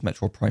towards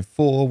Metroid Prime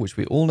 4, which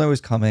we all know is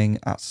coming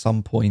at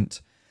some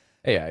point.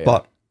 Yeah.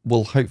 But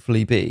will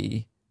hopefully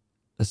be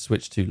a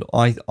Switch 2.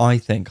 I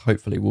think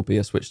hopefully will be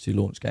a Switch 2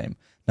 launch game.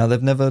 Now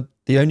the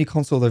only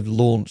console they've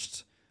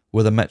launched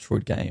with a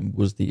Metroid game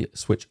was the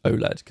Switch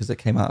OLED because it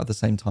came out at the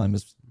same time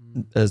as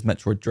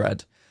Metroid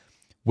Dread,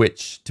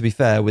 which, to be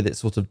fair, with its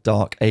sort of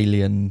dark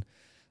alien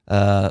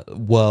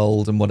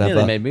world and whatever,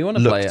 Nearly made me want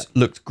to play it.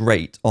 Looked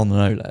great on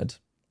an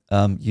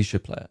OLED. You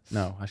should play it.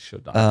 No, I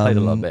should. I played a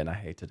little bit and I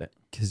hated it.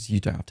 Because you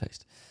don't have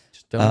taste.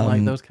 Just don't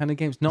like those kind of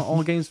games. Not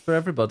all games for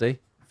everybody.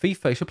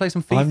 FIFA, you should play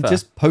some FIFA. I'm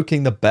just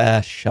poking the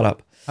bear. Shut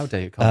up. How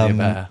dare you call me a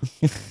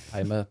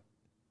bear?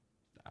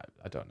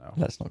 I don't know.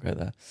 Let's not go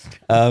there.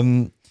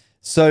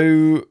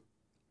 So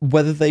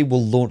whether they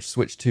will launch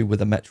Switch 2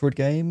 with a Metroid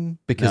game,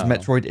 because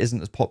Metroid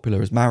isn't as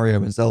popular as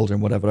Mario and Zelda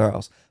and whatever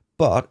else,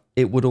 but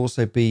it would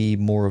also be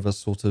more of a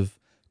sort of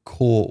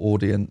core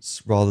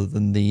audience rather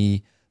than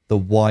the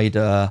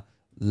wider,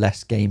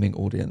 less gaming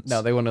audience.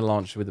 No, they want to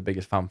launch with the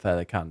biggest fanfare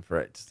they can for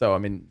it. So, I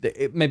mean,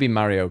 maybe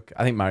Mario,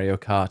 I think Mario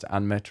Kart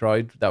and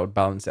Metroid, that would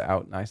balance it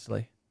out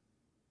nicely.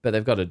 But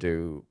they've got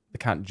to they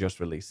can't just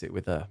release it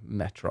with a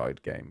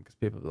Metroid game because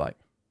people are like,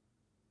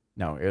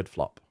 no, it would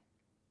flop.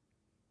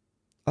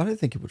 I don't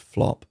think it would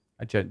flop.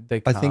 I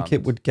think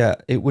it would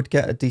get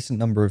a decent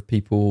number of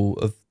people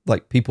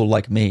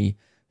like me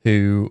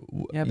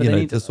who they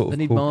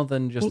need more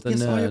than just the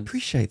nerds. I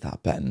appreciate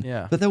that, Ben.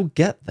 Yeah, but they'll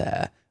get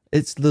there.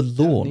 It's the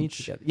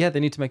launch. They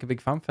need to make a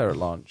big fanfare at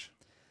launch.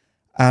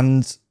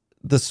 And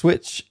the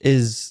Switch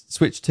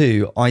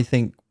 2, I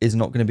think, is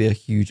not going to be a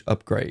huge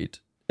upgrade.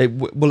 It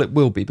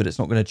will be, but it's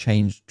not going to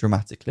change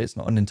dramatically. It's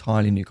not an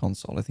entirely new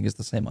console. I think it's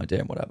the same idea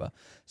and whatever.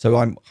 So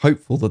I'm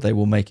hopeful that they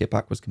will make it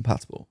backwards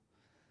compatible.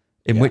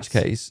 In which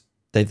case,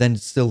 they've then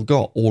still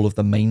got all of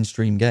the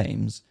mainstream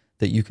games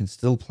that you can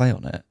still play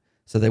on it.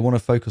 So they want to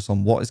focus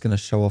on what is going to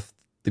show off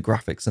the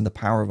graphics and the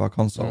power of our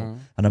console.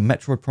 And a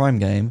Metroid Prime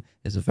game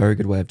is a very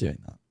good way of doing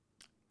that.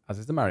 As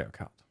is the Mario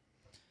Kart.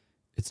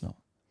 It's not.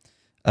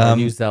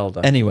 New Zelda.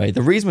 Anyway,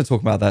 the reason we're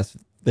talking about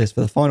this for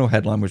the final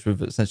headline, which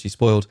we've essentially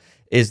spoiled,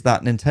 is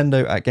that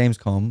Nintendo at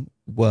Gamescom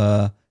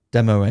were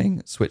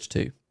demoing Switch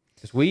 2.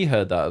 Because we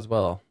heard that as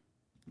well.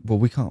 Well,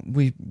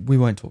 we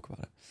won't talk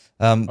about it.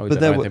 We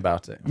don't know anything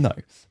about it. No,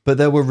 but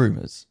there were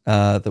rumors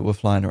that were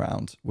flying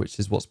around, which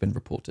is what's been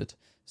reported.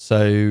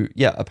 So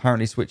yeah,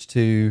 apparently Switch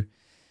 2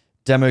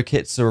 demo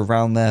kits are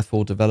around there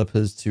for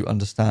developers to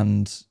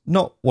understand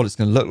not what it's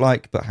going to look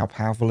like, but how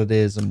powerful it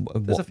is and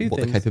what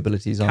the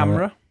capabilities are.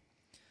 Camera?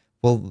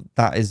 Well,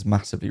 that is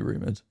massively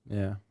rumored.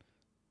 Yeah.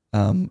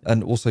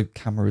 And also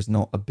camera is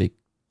not a big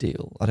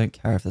deal. I don't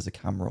care if there's a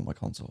camera on my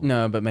console.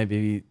 No, but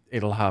maybe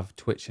it'll have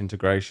Twitch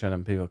integration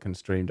and people can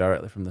stream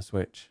directly from the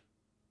Switch.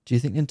 Do you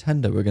think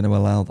Nintendo are going to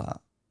allow that?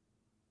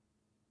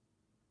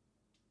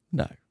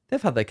 No.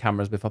 They've had their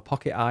cameras before.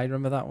 Pocket Eye,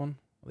 remember that one?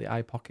 Or the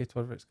iPocket,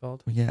 whatever it's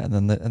called. Well, yeah, and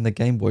then the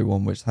Game Boy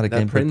one, which had a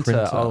Game Boy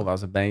printer. Oh, that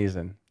was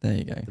amazing. There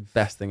you go. The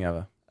best thing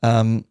ever.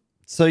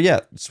 So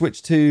yeah,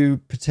 Switch 2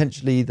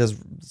 potentially. There's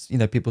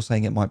people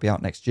saying it might be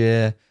out next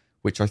year,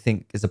 which I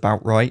think is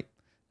about right.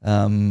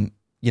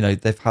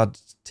 They've had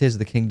Tears of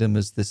the Kingdom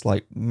as this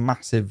like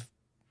massive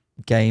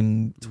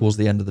game towards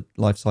the end of the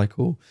life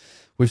cycle.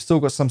 We've still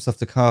got some stuff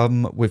to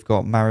come. We've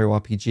got Mario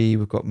RPG.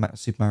 We've got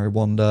Super Mario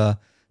Wonder.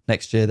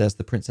 Next year, there's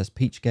the Princess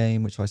Peach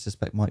game, which I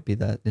suspect might be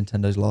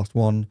Nintendo's last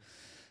one.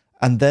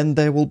 And then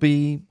there will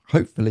be,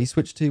 hopefully,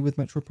 Switch 2 with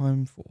Metroid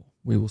Prime 4.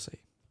 We will see.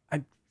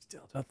 I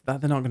still don't,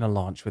 they're not going to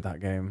launch with that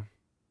game.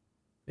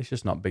 It's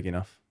just not big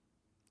enough.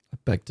 I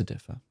beg to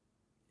differ.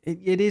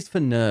 It is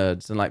for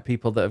nerds and like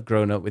people that have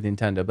grown up with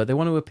Nintendo, but they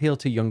want to appeal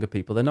to younger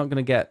people. They're not going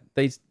to get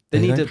they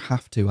need don't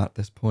have to at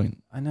this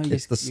point. I know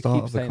it's the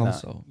start of the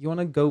console. You want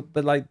to go,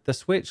 but like the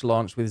Switch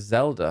launched with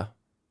Zelda.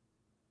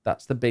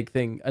 That's the big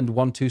thing. And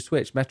 1-2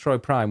 Switch.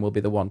 Metroid Prime will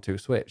be the 1-2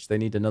 Switch. They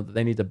need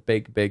a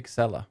big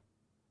seller.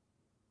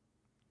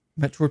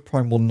 Metroid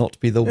Prime will not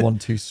be the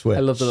 1-2 Switch. I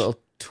love the little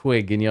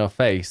twig in your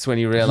face when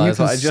you realise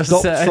what I just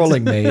stop said.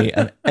 trolling me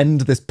and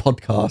end this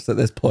podcast at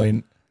this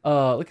point.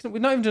 Look,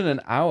 we've not even done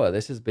an hour.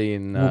 This has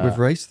been... we've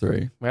raced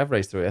through. We have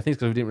raced through. I think it's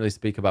because we didn't really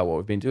speak about what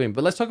we've been doing.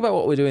 But let's talk about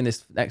what we're doing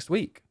this next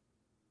week.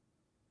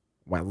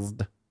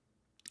 WASD.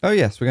 Oh,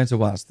 yes. We're going to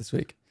WASD this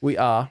week. We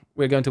are.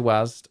 We're going to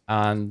WASD.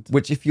 And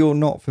which, if you're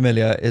not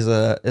familiar, is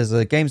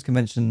a games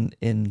convention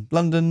in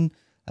London,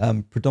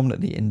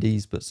 predominantly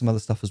indies, but some other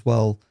stuff as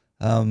well.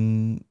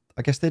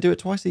 I guess they do it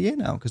twice a year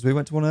now because we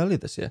went to one earlier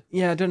this year.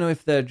 Yeah, I don't know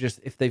if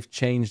they've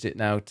changed it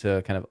now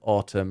to kind of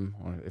autumn,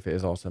 or if it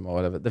is autumn or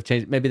whatever.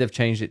 Maybe they've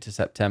changed it to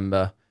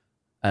September,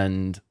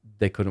 and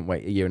they couldn't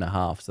wait a year and a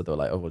half, so they were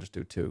like, "Oh, we'll just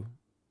do 2."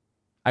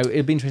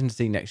 It'd be interesting to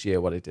see next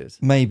year what it is.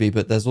 Maybe,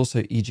 but there's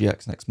also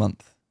EGX next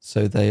month,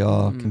 so they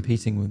are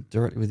competing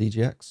directly with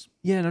EGX.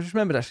 Yeah, and I just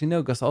remembered actually.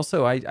 No, Gus.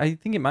 Also, I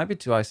think it might be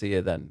twice a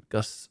year then,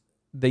 Gus.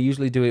 They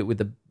usually do it with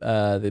the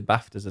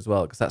BAFTAs as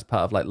well because that's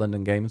part of like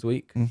London Games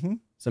Week. Mm-hmm.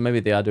 So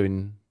maybe they are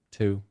doing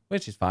 2,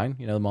 which is fine.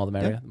 The more the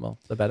merrier. The more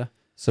the better.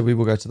 So we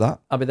will go to that.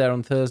 I'll be there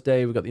on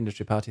Thursday. We've got the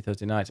industry party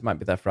Thursday night. It might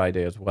be there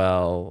Friday as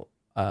well,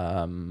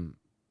 but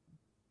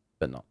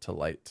not till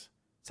late.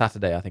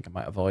 Saturday, I think I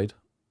might avoid.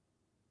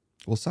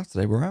 Well,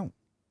 Saturday we're out.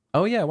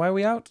 Oh yeah, why are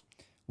we out?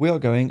 we are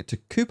going to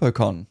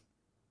KupoCon,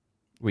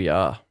 We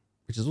are.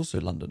 which is also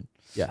London.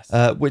 Yes.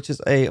 Which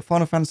is a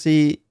Final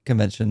Fantasy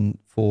convention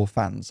for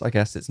fans. I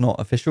guess it's not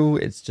official.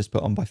 It's just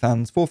put on by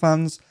fans for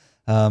fans.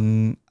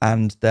 And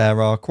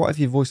there are quite a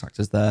few voice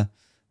actors there.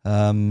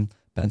 Ben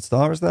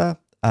Starr is there,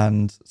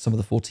 and some of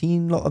the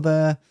 14 lot are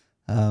there.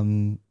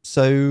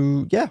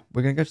 So yeah,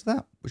 we're going to go to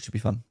that, which should be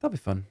fun. That'll be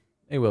fun.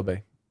 It will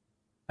be.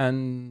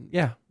 And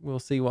yeah, we'll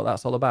see what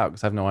that's all about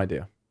because I have no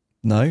idea.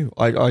 No,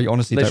 I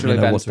honestly don't Literally, really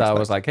know Ben what to Starr expect.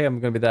 was like, hey, I'm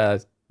going to be there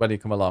when you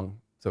come along.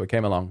 So we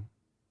came along.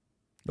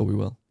 Oh, we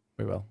will.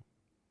 We will.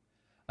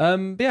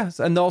 Yes,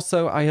 and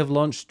also I have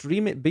launched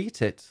Stream It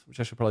Beat It, which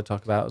I should probably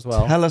talk about as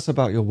well. Tell us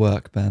about your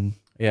work, Ben.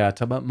 Yeah,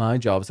 talk about my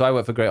job. So I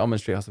work for Great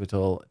Ormond Street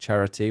Hospital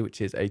Charity, which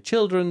is a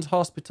children's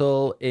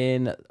hospital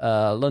in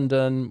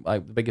London,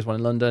 like the biggest one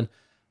in London,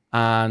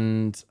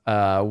 and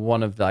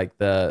one of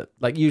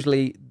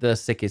usually the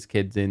sickest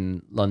kids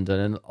in London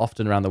and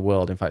often around the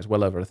world. In fact, it's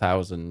well over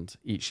 1,000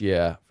 each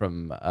year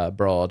from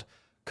abroad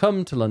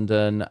come to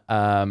London.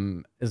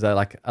 Is there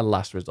like a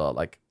last resort?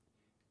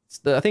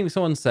 I think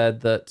someone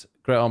said that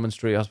Great Ormond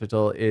Street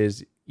Hospital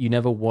is you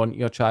never want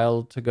your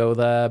child to go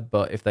there,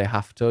 but if they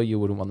have to, you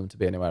wouldn't want them to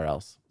be anywhere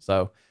else.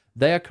 So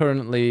they are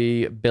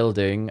currently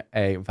building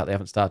in fact, they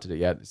haven't started it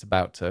yet. It's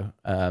about to.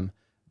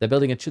 They're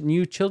building a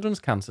new children's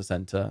cancer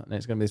center, and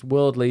it's going to be this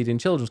world-leading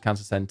children's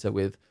cancer center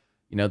with,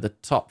 the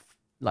top,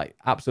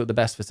 absolute the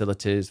best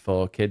facilities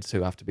for kids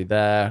who have to be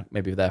there,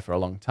 maybe there for a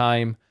long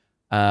time.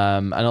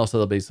 And also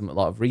there'll be a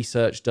lot of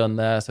research done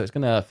there. So it's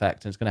going to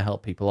affect and it's going to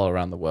help people all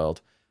around the world.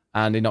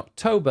 And in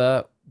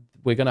October,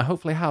 we're going to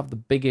hopefully have the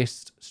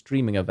biggest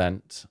streaming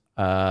event,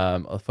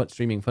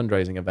 streaming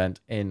fundraising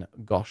event in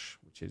Gosh,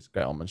 which is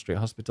Great Ormond Street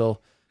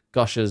Hospital.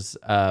 Gosh's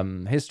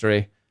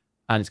history,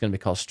 and it's going to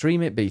be called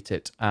Stream It, Beat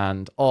It.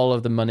 And all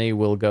the money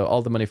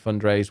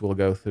fundraised will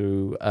go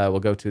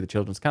to the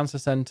Children's Cancer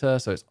Centre.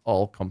 So it's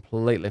all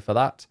completely for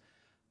that.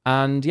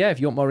 And yeah,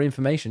 if you want more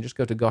information, just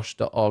go to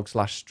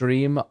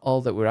gosh.org/stream.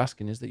 All that we're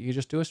asking is that you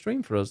just do a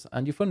stream for us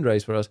and you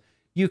fundraise for us.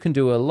 You can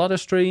do a lot of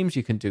streams.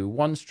 You can do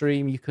one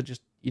stream. You could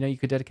just, you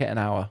could dedicate an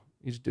hour.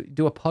 You just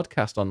do a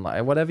podcast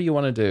online, whatever you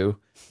want to do.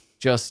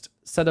 Just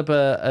set up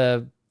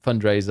a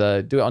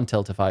fundraiser. Do it on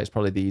Tiltify. It's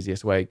probably the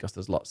easiest way because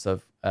there's lots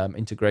of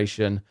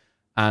integration.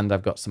 And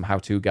I've got some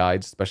how-to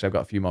guides, especially I've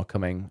got a few more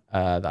coming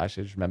that I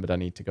actually just remembered I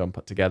need to go and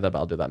put together, but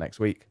I'll do that next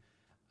week.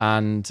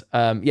 And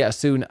as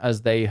soon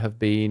as as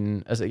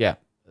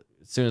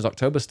soon as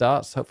October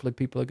starts, hopefully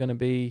people are going to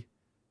be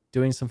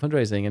doing some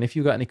fundraising. And if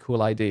you've got any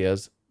cool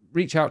ideas,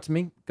 reach out to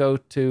me. Go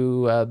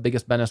to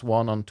Biggest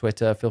Menace1 on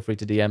Twitter. Feel free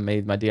to DM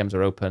me. My DMs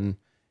are open.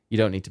 I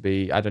don't need to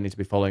be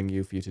following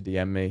you for you to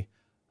DM me,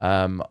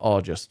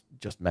 or just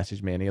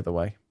message me any other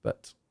way.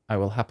 But I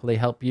will happily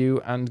help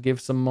you and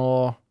give some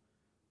more.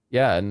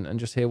 Yeah, and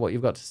just hear what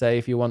you've got to say.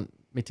 If you want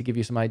me to give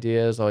you some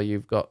ideas, or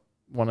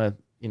want to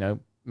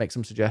make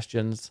some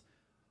suggestions,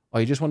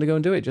 or you just want to go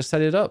and do it, just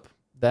set it up.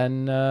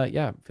 Then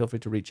feel free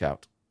to reach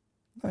out.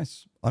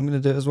 Nice. I'm going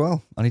to do it as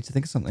well. I need to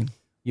think of something.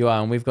 You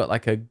are, and we've got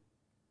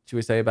should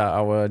we say about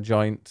our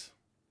joint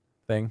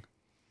thing?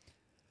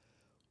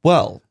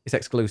 Well, It's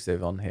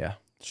exclusive on here.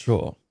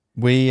 sure.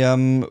 We you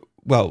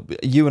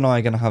and I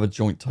are going to have a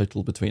joint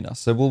total between us.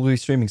 So we'll be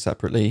streaming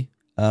separately,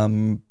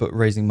 but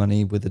raising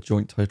money with a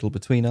joint total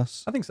between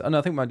us. I think so. No,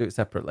 I think we might do it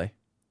separately.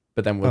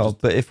 But then we'll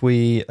but if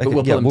we... Okay,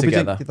 we'll put them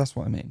together. That's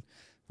what I mean.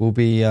 We'll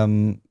be...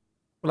 we'll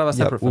have a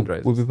separate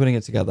fundraiser. We'll be putting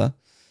it together.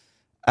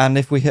 And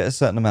if we hit a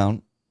certain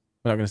amount...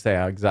 We're not going to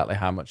say exactly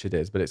how much it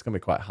is, but it's going to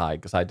be quite high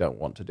because I don't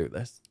want to do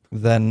this.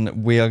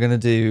 Then we are going to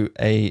do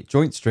a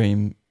joint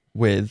stream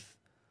with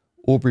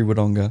Aubrey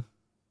Wodonga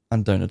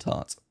and Donut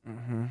Tart.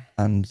 Mm-hmm.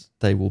 And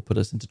they will put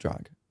us into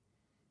drag.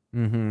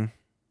 Mm-hmm.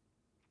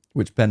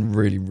 Which Ben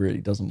really,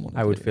 really doesn't want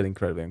to I would do. feel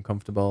incredibly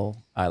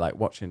uncomfortable. I like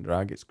watching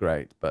drag. It's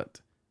great,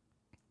 but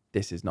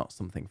this is not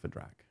something for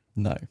drag.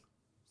 No.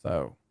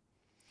 So...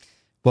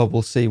 Well,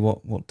 we'll see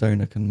what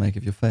Donut can make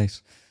of your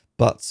face.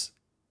 But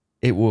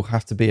it will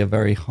have to be a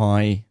very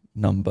high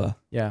number.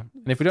 Yeah.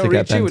 And if we don't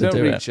reach it, we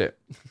don't reach it.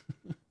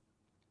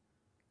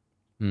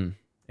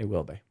 It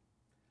will be.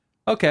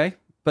 Okay.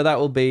 But that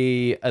will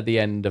be at the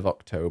end of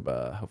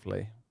October,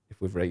 hopefully, if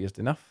we've raised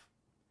enough.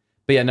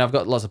 But yeah, no, I've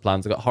got lots of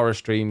plans. I've got horror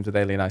streams with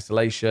Alien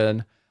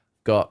Isolation.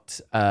 Got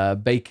a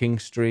baking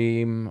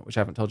stream, which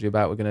I haven't told you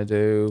about, we're going to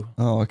do.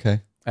 Oh,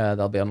 okay.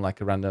 They'll be on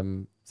like a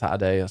random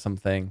Saturday or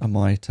something. Am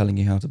I telling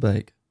you how to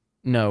bake?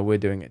 No, we're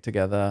doing it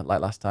together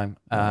like last time.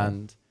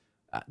 And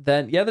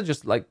then, they're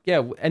just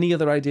any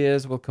other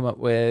ideas we'll come up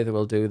with,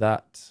 we'll do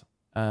that.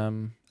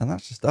 And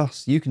that's just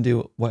us. You can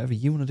do whatever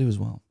you want to do as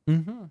well.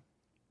 Mm-hmm.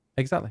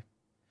 Exactly.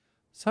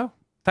 So,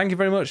 thank you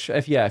very much.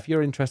 If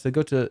you're interested,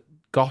 go to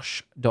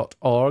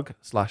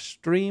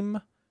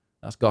gosh.org/stream.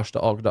 That's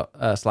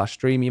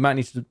gosh.org/stream. You might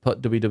need to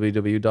put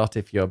www.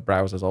 If your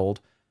browser's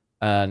old,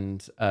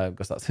 and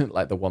because that's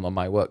like the one on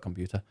my work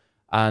computer.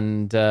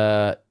 And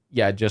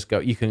just go.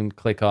 You can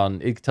click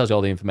on. It tells you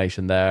all the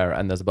information there,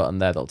 and there's a button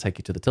there that'll take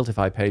you to the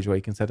Tiltify page where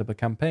you can set up a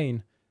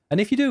campaign.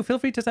 And if you do, feel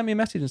free to send me a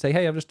message and say,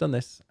 "Hey, I've just done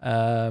this,"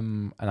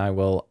 and I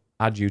will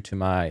add you to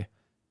my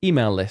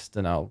email list,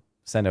 and I'll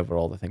send over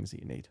all the things that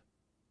you need.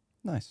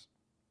 Nice.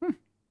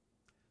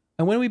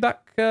 And when are we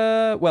back?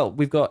 Well,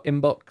 we've got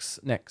Inbox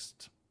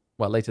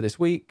later this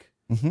week.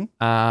 Mm-hmm.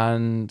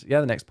 And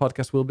yeah, the next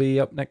podcast will be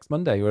up next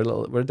Monday.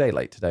 We're a day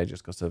late today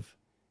just because of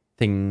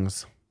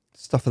things.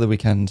 Stuff for the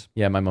weekend.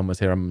 Yeah, my mum was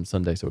here on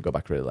Sunday, so we'll go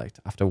back really late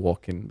after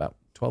walking about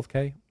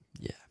 12k.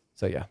 Yeah.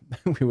 So yeah,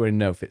 we were in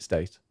no fit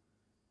state.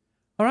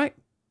 All right.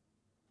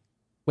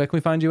 Where can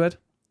we find you, Ed?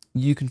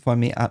 You can find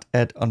me at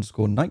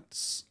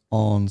ed_nights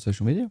on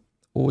social media,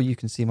 or you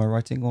can see my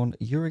writing on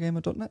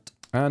Eurogamer.net.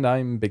 And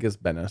I'm Big as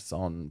Bennis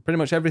on pretty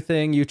much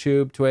everything,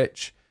 YouTube,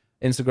 Twitch,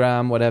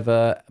 Instagram,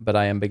 whatever. But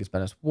I am Big as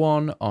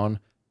Bennis1 on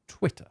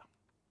Twitter.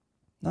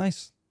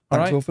 Nice. All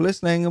Thanks right. all for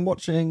listening and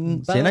watching.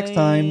 Bye. See you next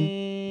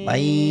time.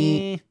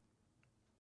 Bye.